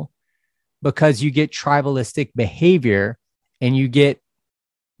well, because you get tribalistic behavior and you get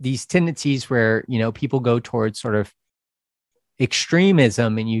these tendencies where, people go towards sort of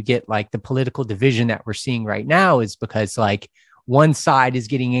extremism, and you get like the political division that we're seeing right now is because like one side is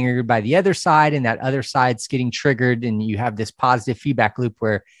getting angered by the other side, and that other side's getting triggered. And you have this positive feedback loop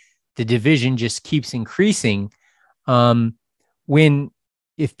where the division just keeps increasing.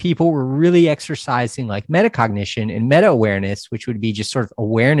 If people were really exercising like metacognition and meta awareness, which would be just sort of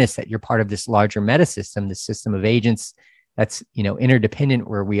awareness that you're part of this larger meta system, this system of agents that's, interdependent,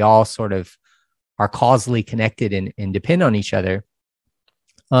 where we all sort of are causally connected and depend on each other.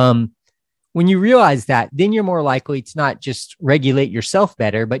 When you realize that, then you're more likely to not just regulate yourself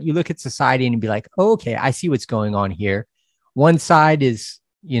better, but you look at society and be like, oh, okay, I see what's going on here. One side is,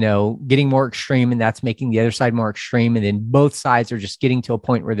 getting more extreme, and that's making the other side more extreme. And then both sides are just getting to a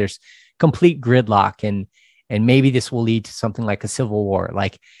point where there's complete gridlock, and maybe this will lead to something like a civil war.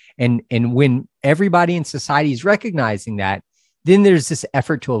 And when everybody in society is recognizing that, then there's this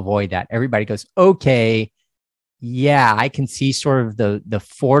effort to avoid that. Everybody goes, okay, yeah, I can see sort of the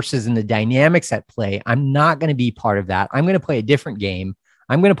forces and the dynamics at play. I'm not going to be part of that. I'm going to play a different game.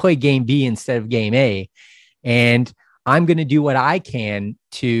 I'm going to play game B instead of game A. And I'm going to do what I can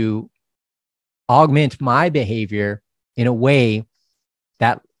to augment my behavior in a way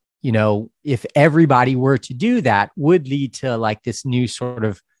that, if everybody were to do that, would lead to like this new sort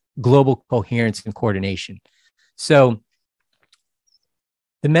of global coherence and coordination. So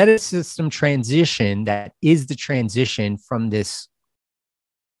the metasystem transition, that is the transition from this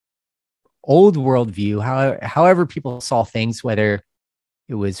old worldview, however people saw things, whether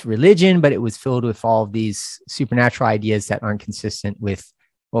it was religion, but it was filled with all of these supernatural ideas that aren't consistent with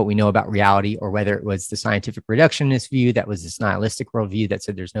what we know about reality, or whether it was the scientific reductionist view that was this nihilistic worldview that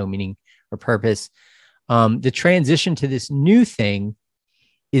said there's no meaning or purpose. The transition to this new thing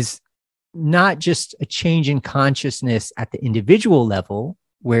is not just a change in consciousness at the individual level,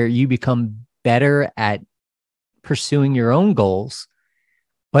 where you become better at pursuing your own goals,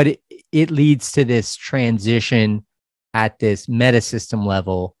 but it leads to this transition at this metasystem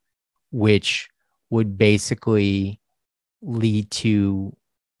level, which would basically lead to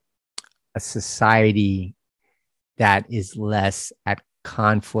a society that is less at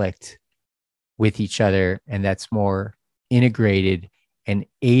conflict with each other and that's more integrated and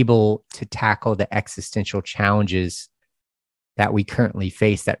able to tackle the existential challenges that we currently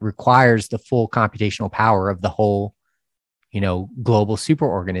face that requires the full computational power of the whole, global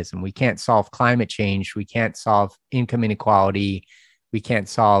superorganism. We can't solve climate change. We can't solve income inequality. We can't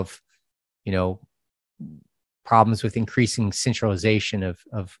solve, problems with increasing centralization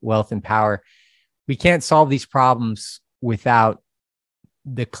of wealth and power. We can't solve these problems without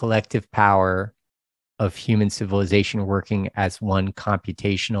the collective power of human civilization working as one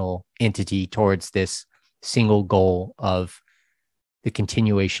computational entity towards this single goal of the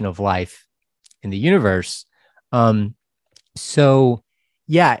continuation of life in the universe. So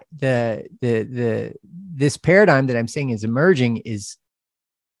yeah, this paradigm that I'm saying is emerging is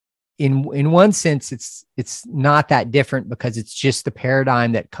in one sense, it's not that different because it's just the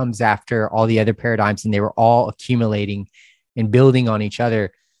paradigm that comes after all the other paradigms, and they were all accumulating and building on each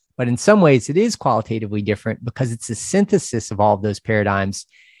other. But in some ways, it is qualitatively different because it's a synthesis of all of those paradigms.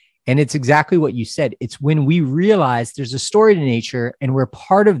 And it's exactly what you said. It's when we realize there's a story to nature and we're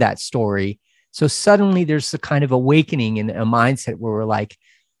part of that story. So suddenly there's a kind of awakening in a mindset where we're like,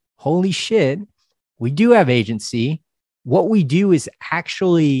 holy shit, we do have agency. What we do is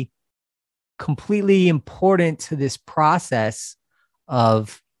actually completely important to this process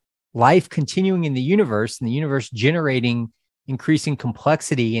of life continuing in the universe, and the universe generating increasing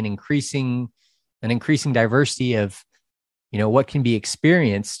complexity and increasing diversity of, what can be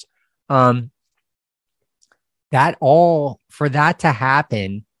experienced. For that to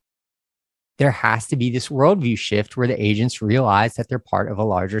happen, there has to be this worldview shift where the agents realize that they're part of a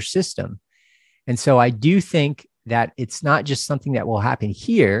larger system. And so I do think that it's not just something that will happen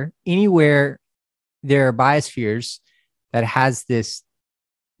here. Anywhere there are biospheres that has this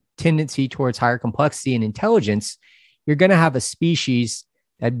tendency towards higher complexity and intelligence, you're going to have a species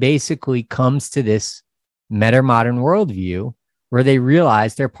that basically comes to this meta-modern worldview where they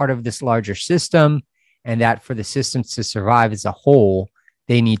realize they're part of this larger system, and that for the systems to survive as a whole,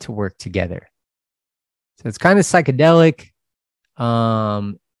 they need to work together. So it's kind of psychedelic.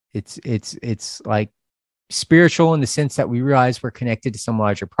 It's like spiritual in the sense that we realize we're connected to some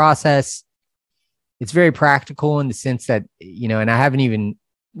larger process. It's very practical in the sense that, and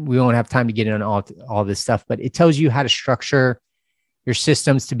we won't have time to get in on all this stuff, but it tells you how to structure your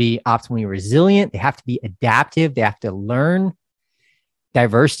systems to be optimally resilient. They have to be adaptive. They have to learn.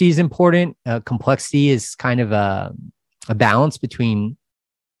 Diversity is important. Complexity is kind of a balance between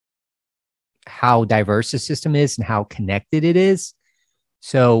how diverse a system is and how connected it is.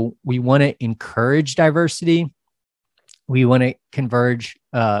 So we want to encourage diversity. We want to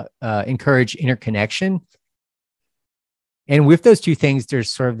encourage interconnection. And with those two things, there's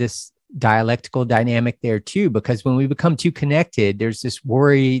sort of this dialectical dynamic there too, because when we become too connected, there's this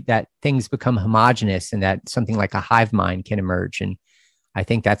worry that things become homogenous and that something like a hive mind can emerge. And I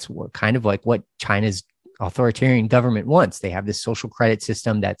think that's what China's authoritarian government wants. They have this social credit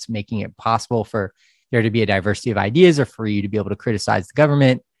system that's making it possible for there to be a diversity of ideas or for you to be able to criticize the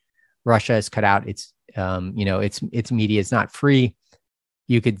government. Russia has cut out its media is not free.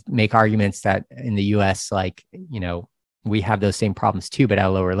 You could make arguments that in the US, we have those same problems too, but at a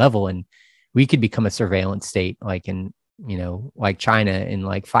lower level. And we could become a surveillance state, like China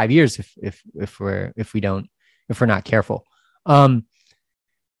in 5 years if we're not careful.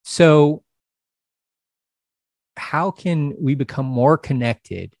 So how can we become more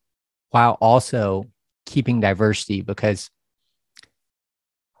connected while also keeping diversity? Because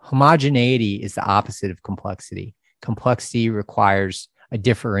homogeneity is the opposite of complexity. Complexity requires a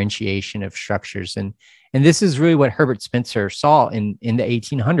differentiation of structures. And this is really what Herbert Spencer saw in the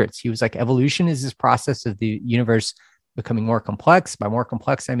 1800s. He was like, evolution is this process of the universe becoming more complex. By more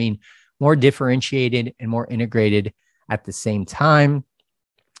complex, I mean more differentiated and more integrated at the same time.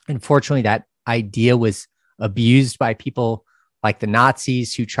 Unfortunately, that idea was abused by people like the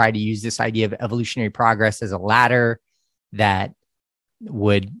Nazis, who tried to use this idea of evolutionary progress as a ladder that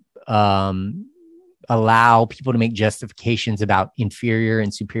would allow people to make justifications about inferior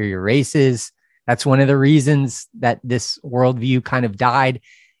and superior races. That's one of the reasons that this worldview kind of died.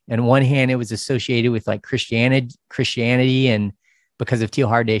 On one hand, it was associated with Christianity and because of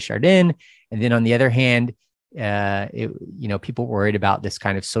Teilhard de Chardin. And then on the other hand, people worried about this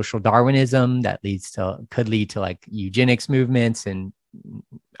kind of social Darwinism that could lead to like eugenics movements and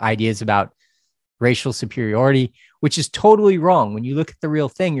ideas about racial superiority, which is totally wrong. When you look at the real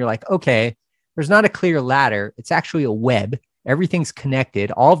thing, you're like, okay, there's not a clear ladder. It's actually a web. Everything's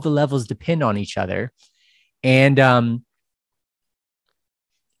connected. All of the levels depend on each other. And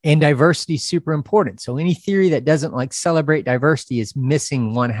And diversity is super important. So any theory that doesn't like celebrate diversity is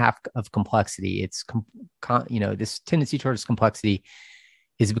missing one half of complexity. It's, this tendency towards complexity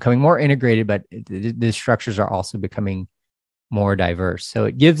is becoming more integrated, but the structures are also becoming more diverse. So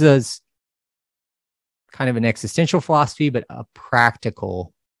it gives us kind of an existential philosophy, but a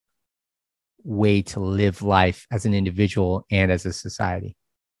practical way to live life as an individual and as a society.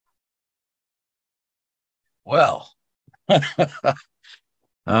 Well,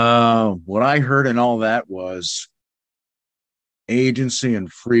 what I heard in all that was agency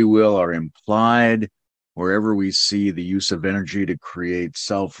and free will are implied wherever we see the use of energy to create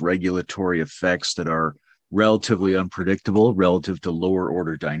self-regulatory effects that are relatively unpredictable relative to lower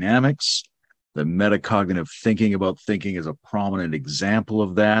order dynamics. The metacognitive thinking about thinking is a prominent example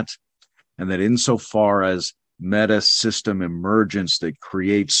of that. And that insofar as meta system emergence that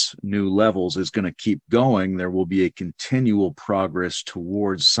creates new levels is going to keep going, there will be a continual progress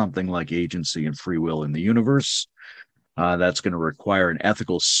towards something like agency and free will in the universe. That's going to require an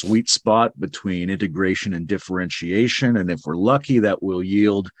ethical sweet spot between integration and differentiation. And if we're lucky, that will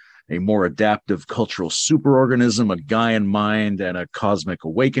yield a more adaptive cultural superorganism, a Gaian mind, and a cosmic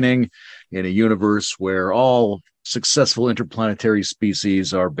awakening in a universe where all successful interplanetary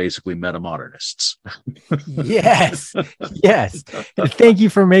species are basically metamodernists. Yes. Yes. Thank you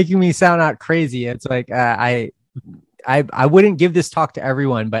for making me sound not crazy. It's like, I wouldn't give this talk to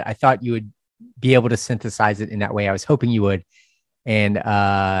everyone, but I thought you would be able to synthesize it in that way. I was hoping you would. And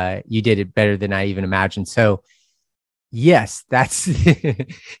you did it better than I even imagined. So yes, that's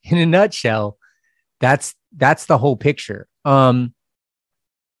in a nutshell, that's the whole picture. I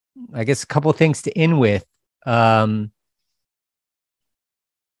guess a couple of things to end with.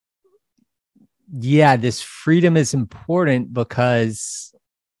 This freedom is important because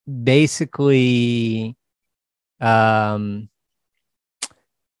basically, it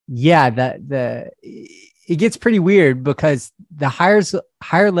gets pretty weird because the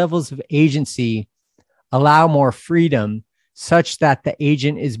higher levels of agency allow more freedom such that the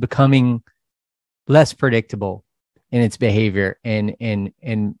agent is becoming less predictable in its behavior and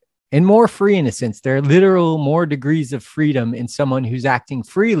more free in a sense. There are literal more degrees of freedom in someone who's acting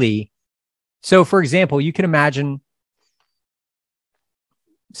freely. So for example, you can imagine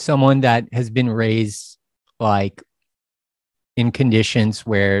someone that has been raised like in conditions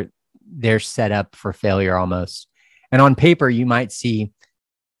where they're set up for failure almost. And on paper, you might see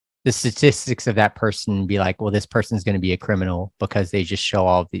the statistics of that person and be like, well, this person's going to be a criminal because they just show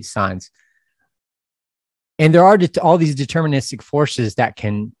all of these signs. And there are all these deterministic forces that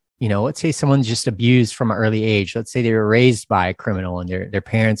can, let's say someone's just abused from an early age. Let's say they were raised by a criminal and their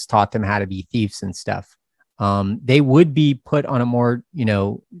parents taught them how to be thieves and stuff. They would be put on a more,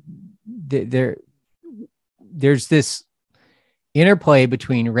 there's this interplay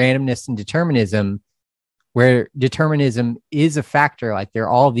between randomness and determinism, where determinism is a factor. Like there are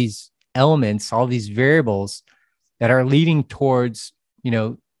all these elements, all these variables that are leading towards,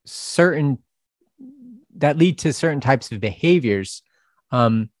 certain that lead to certain types of behaviors.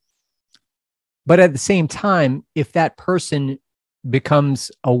 But at the same time, if that person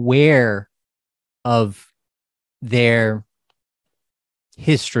becomes aware of their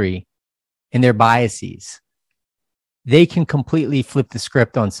history and their biases, they can completely flip the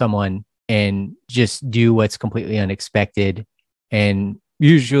script on someone and just do what's completely unexpected. And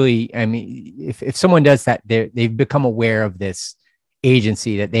usually, I mean, if someone does that, they've become aware of this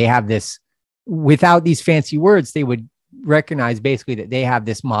agency, that they have this, without these fancy words, they would recognize basically that they have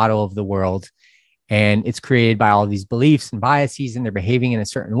this model of the world and it's created by all these beliefs and biases and they're behaving in a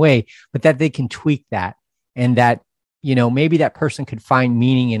certain way, but that they can tweak that. And that, maybe that person could find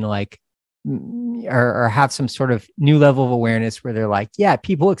meaning in like, or have some sort of new level of awareness where they're like, yeah,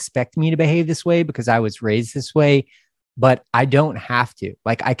 people expect me to behave this way because I was raised this way, but I don't have to.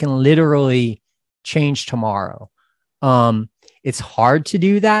 Like I can literally change tomorrow. It's hard to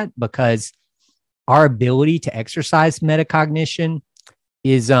do that because our ability to exercise metacognition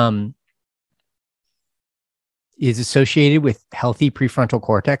is associated with healthy prefrontal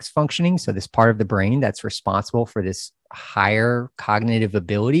cortex functioning. So this part of the brain that's responsible for this higher cognitive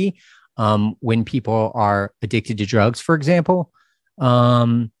ability. When people are addicted to drugs, for example.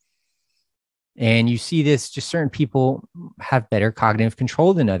 And you see this, just certain people have better cognitive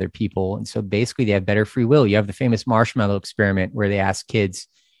control than other people. And so basically they have better free will. You have the famous marshmallow experiment where they ask kids,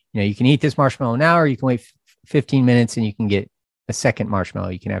 you can eat this marshmallow now, or you can wait 15 minutes and you can get a second marshmallow.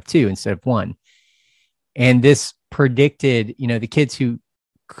 You can have two instead of one. And this predicted, the kids who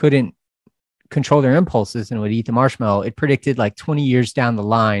couldn't control their impulses and would eat the marshmallow, it predicted like 20 years down the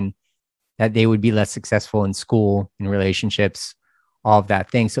line that they would be less successful in school, in relationships, all of that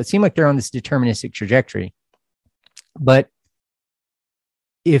thing. So it seemed like they're on this deterministic trajectory. But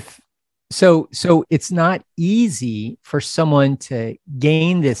so it's not easy for someone to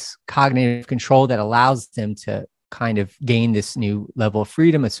gain this cognitive control that allows them to kind of gain this new level of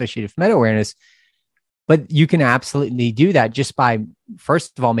freedom associated with meta awareness. But you can absolutely do that just by,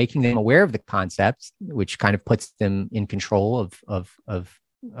 first of all, making them aware of the concepts, which kind of puts them in control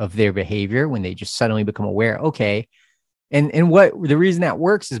of their behavior when they just suddenly become aware. Okay. And what the reason that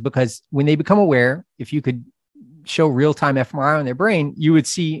works is because when they become aware, if you could show real-time fMRI on their brain, you would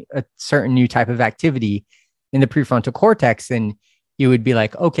see a certain new type of activity in the prefrontal cortex. And you would be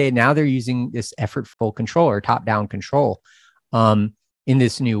like, okay, now they're using this effortful control or top-down control in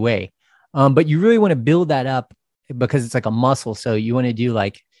this new way. But you really want to build that up because it's like a muscle. So you want to do,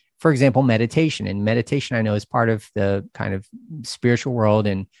 like, for example, meditation. And meditation, I know, is part of the kind of spiritual world,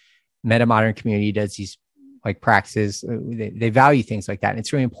 and meta modern community does these like practices. They value things like that. And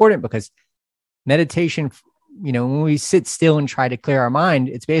it's really important because meditation, when we sit still and try to clear our mind,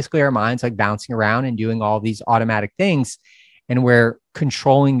 it's basically our mind's like bouncing around and doing all these automatic things. And we're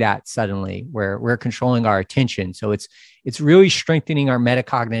controlling that suddenly, where we're controlling our attention. So it's really strengthening our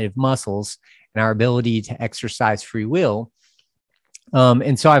metacognitive muscles and our ability to exercise free will.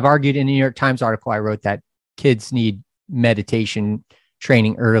 And so I've argued in a New York Times article I wrote that kids need meditation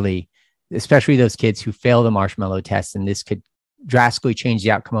training early, especially those kids who fail the marshmallow test, and this could drastically change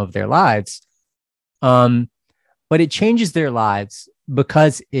the outcome of their lives. But it changes their lives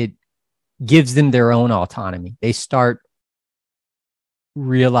because it gives them their own autonomy. They start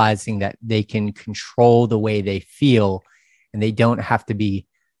realizing that they can control the way they feel, and they don't have to be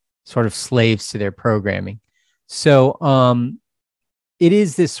sort of slaves to their programming. So it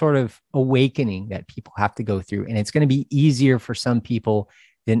is this sort of awakening that people have to go through, and it's going to be easier for some people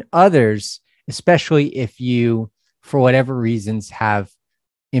than others, especially if you, for whatever reasons, have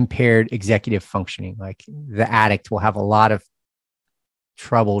impaired executive functioning. Like the addict will have a lot of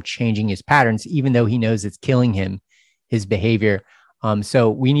trouble changing his patterns, even though he knows it's killing him, his behavior. So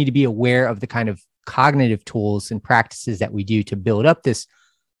we need to be aware of the kind of cognitive tools and practices that we do to build up this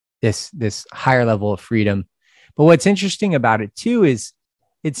higher level of freedom. But what's interesting about it too is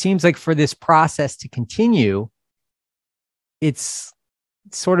it seems like for this process to continue, it's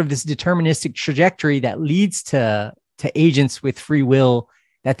sort of this deterministic trajectory that leads to agents with free will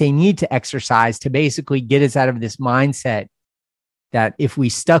that they need to exercise to basically get us out of this mindset that if we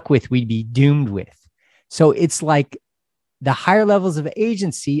stuck with, we'd be doomed with. So it's like the higher levels of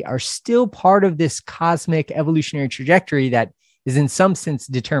agency are still part of this cosmic evolutionary trajectory that is in some sense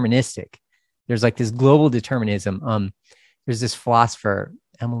deterministic. There's like this global determinism. There's this philosopher,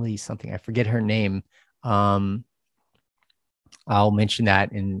 Emily something, I forget her name. I'll mention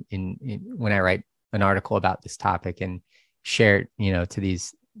that in when I write an article about this topic and share it,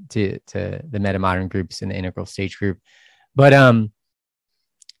 to the meta modern groups and the integral stage group. But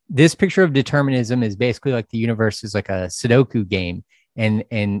this picture of determinism is basically like the universe is like a Sudoku game.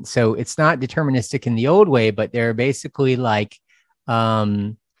 And so it's not deterministic in the old way, but they're basically like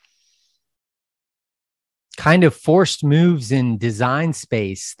kind of forced moves in design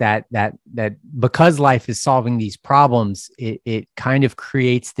space that because life is solving these problems, it kind of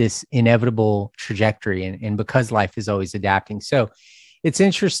creates this inevitable trajectory, and because life is always adapting. So it's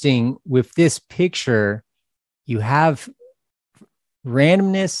interesting with this picture, you have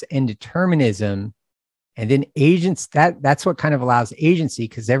randomness and determinism, and then agents. That's what kind of allows agency,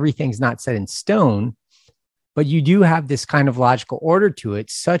 because everything's not set in stone, but you do have this kind of logical order to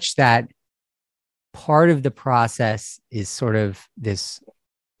it, such that part of the process is sort of this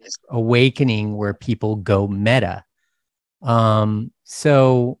awakening where people go meta.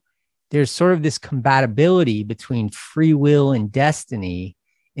 So there's sort of this compatibility between free will and destiny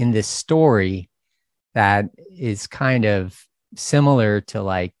in this story that is kind of similar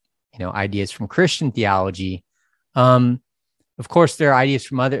to ideas from Christian theology. Of course, there are ideas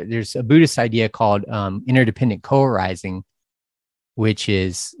from there's a Buddhist idea called interdependent co-arising, which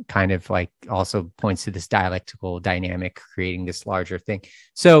is kind of like also points to this dialectical dynamic, creating this larger thing.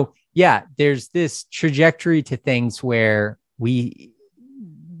 So yeah, there's this trajectory to things where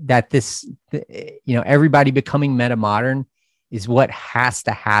everybody becoming meta modern is what has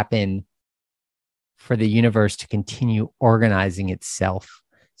to happen for the universe to continue organizing itself.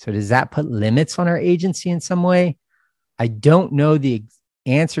 So does that put limits on our agency in some way? I don't know the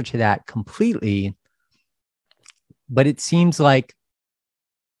answer to that completely, but it seems like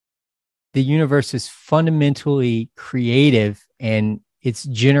the universe is fundamentally creative and it's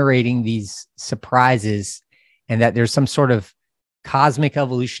generating these surprises, and that there's some sort of cosmic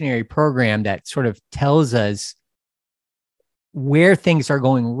evolutionary program that sort of tells us where things are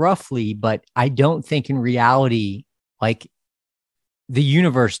going roughly, but I don't think in reality, like the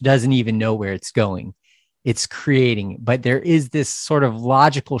universe doesn't even know where it's going. It's creating, but there is this sort of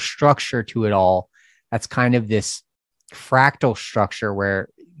logical structure to it all. That's kind of this fractal structure where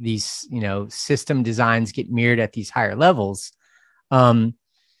these, system designs get mirrored at these higher levels.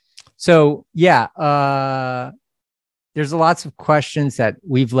 So yeah, there's lots of questions that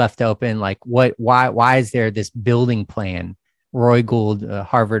we've left open, like why is there this building plan? Roy Gould, a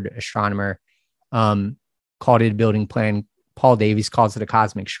Harvard astronomer, called it a building plan. Paul Davies calls it a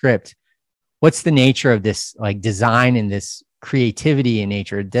cosmic script. What's the nature of this like design and this creativity in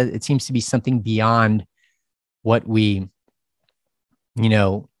nature? It seems to be something beyond what we,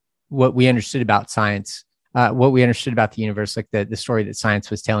 what we understood about science, what we understood about the universe, like the story that science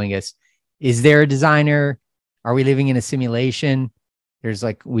was telling us. Is there a designer? Are we living in a simulation? There's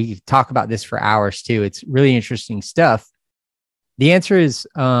we talk about this for hours too. It's really interesting stuff. The answer is,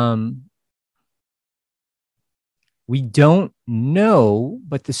 we don't know,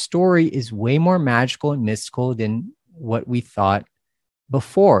 but the story is way more magical and mystical than what we thought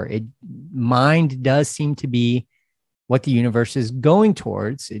before. Mind does seem to be what the universe is going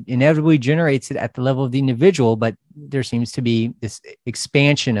towards. It inevitably generates it at the level of the individual, but there seems to be this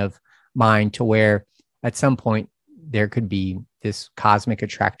expansion of mind to where at some point there could be this cosmic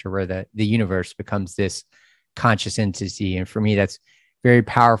attractor where the universe becomes this conscious entity. And for me, that's very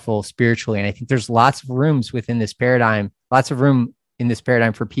powerful spiritually. And I think there's lots of rooms within this paradigm, lots of room in this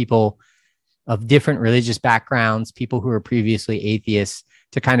paradigm for people of different religious backgrounds, people who were previously atheists,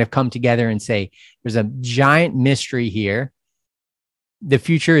 to kind of come together and say, there's a giant mystery here. The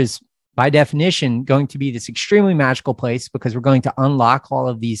future is, by definition, going to be this extremely magical place because we're going to unlock all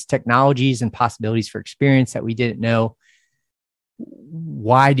of these technologies and possibilities for experience that we didn't know.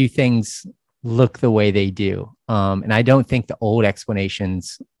 Why do things look the way they do? And I don't think the old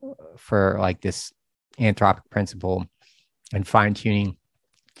explanations for this anthropic principle and fine tuning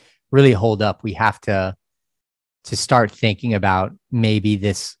really hold up. We have to start thinking about maybe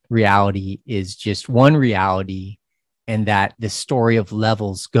this reality is just one reality, and that the story of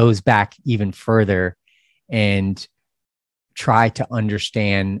levels goes back even further, and try to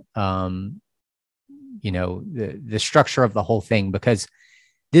understand, the structure of the whole thing. Because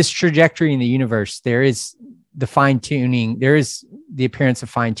this trajectory in the universe, there is the fine tuning, there is the appearance of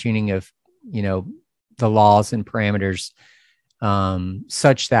fine tuning of, the laws and parameters,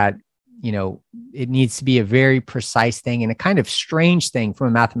 such that, it needs to be a very precise thing and a kind of strange thing from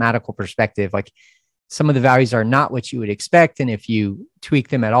a mathematical perspective. Like some of the values are not what you would expect. And if you tweak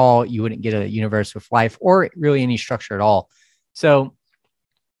them at all, you wouldn't get a universe with life or really any structure at all. So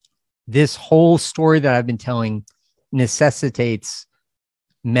this whole story that I've been telling necessitates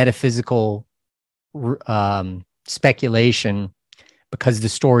metaphysical speculation, because the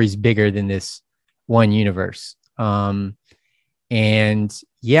story is bigger than this one universe. And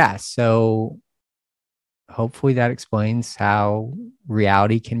yeah, so hopefully that explains how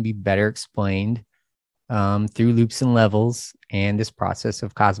reality can be better explained through loops and levels, and this process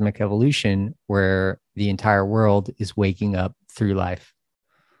of cosmic evolution where the entire world is waking up through life.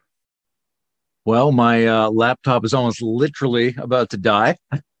 Well, my laptop is almost literally about to die.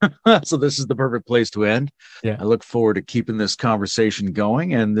 So this is the perfect place to end. Yeah. I look forward to keeping this conversation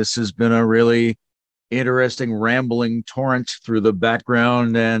going. And this has been a really interesting, rambling torrent through the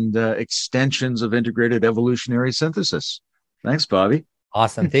background and extensions of integrated evolutionary synthesis. Thanks, Bobby.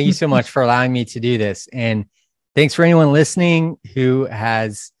 Awesome. Thank you so much for allowing me to do this. And thanks for anyone listening who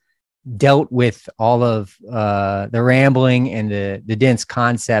has dealt with all of the rambling and the dense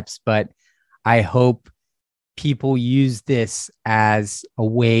concepts. But I hope people use this as a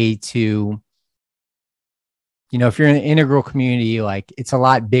way to, if you're in the integral community, it's a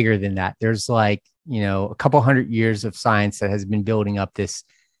lot bigger than that. There's a couple hundred years of science that has been building up this,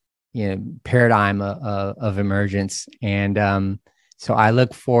 paradigm of emergence. And so I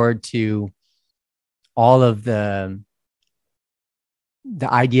look forward to all of the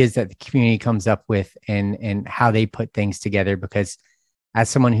ideas that the community comes up with and how they put things together, because as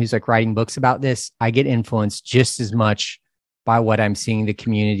someone who's writing books about this, I get influenced just as much by what I'm seeing the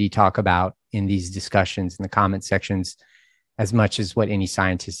community talk about in these discussions in the comment sections, as much as what any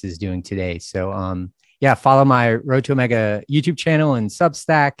scientist is doing today. So, follow my Road to Omega YouTube channel and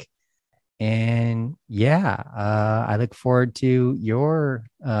Substack. And I look forward to your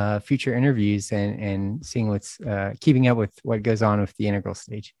future interviews and seeing what's keeping up with what goes on with the integral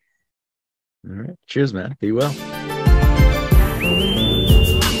stage. All right. Cheers, man. Be well.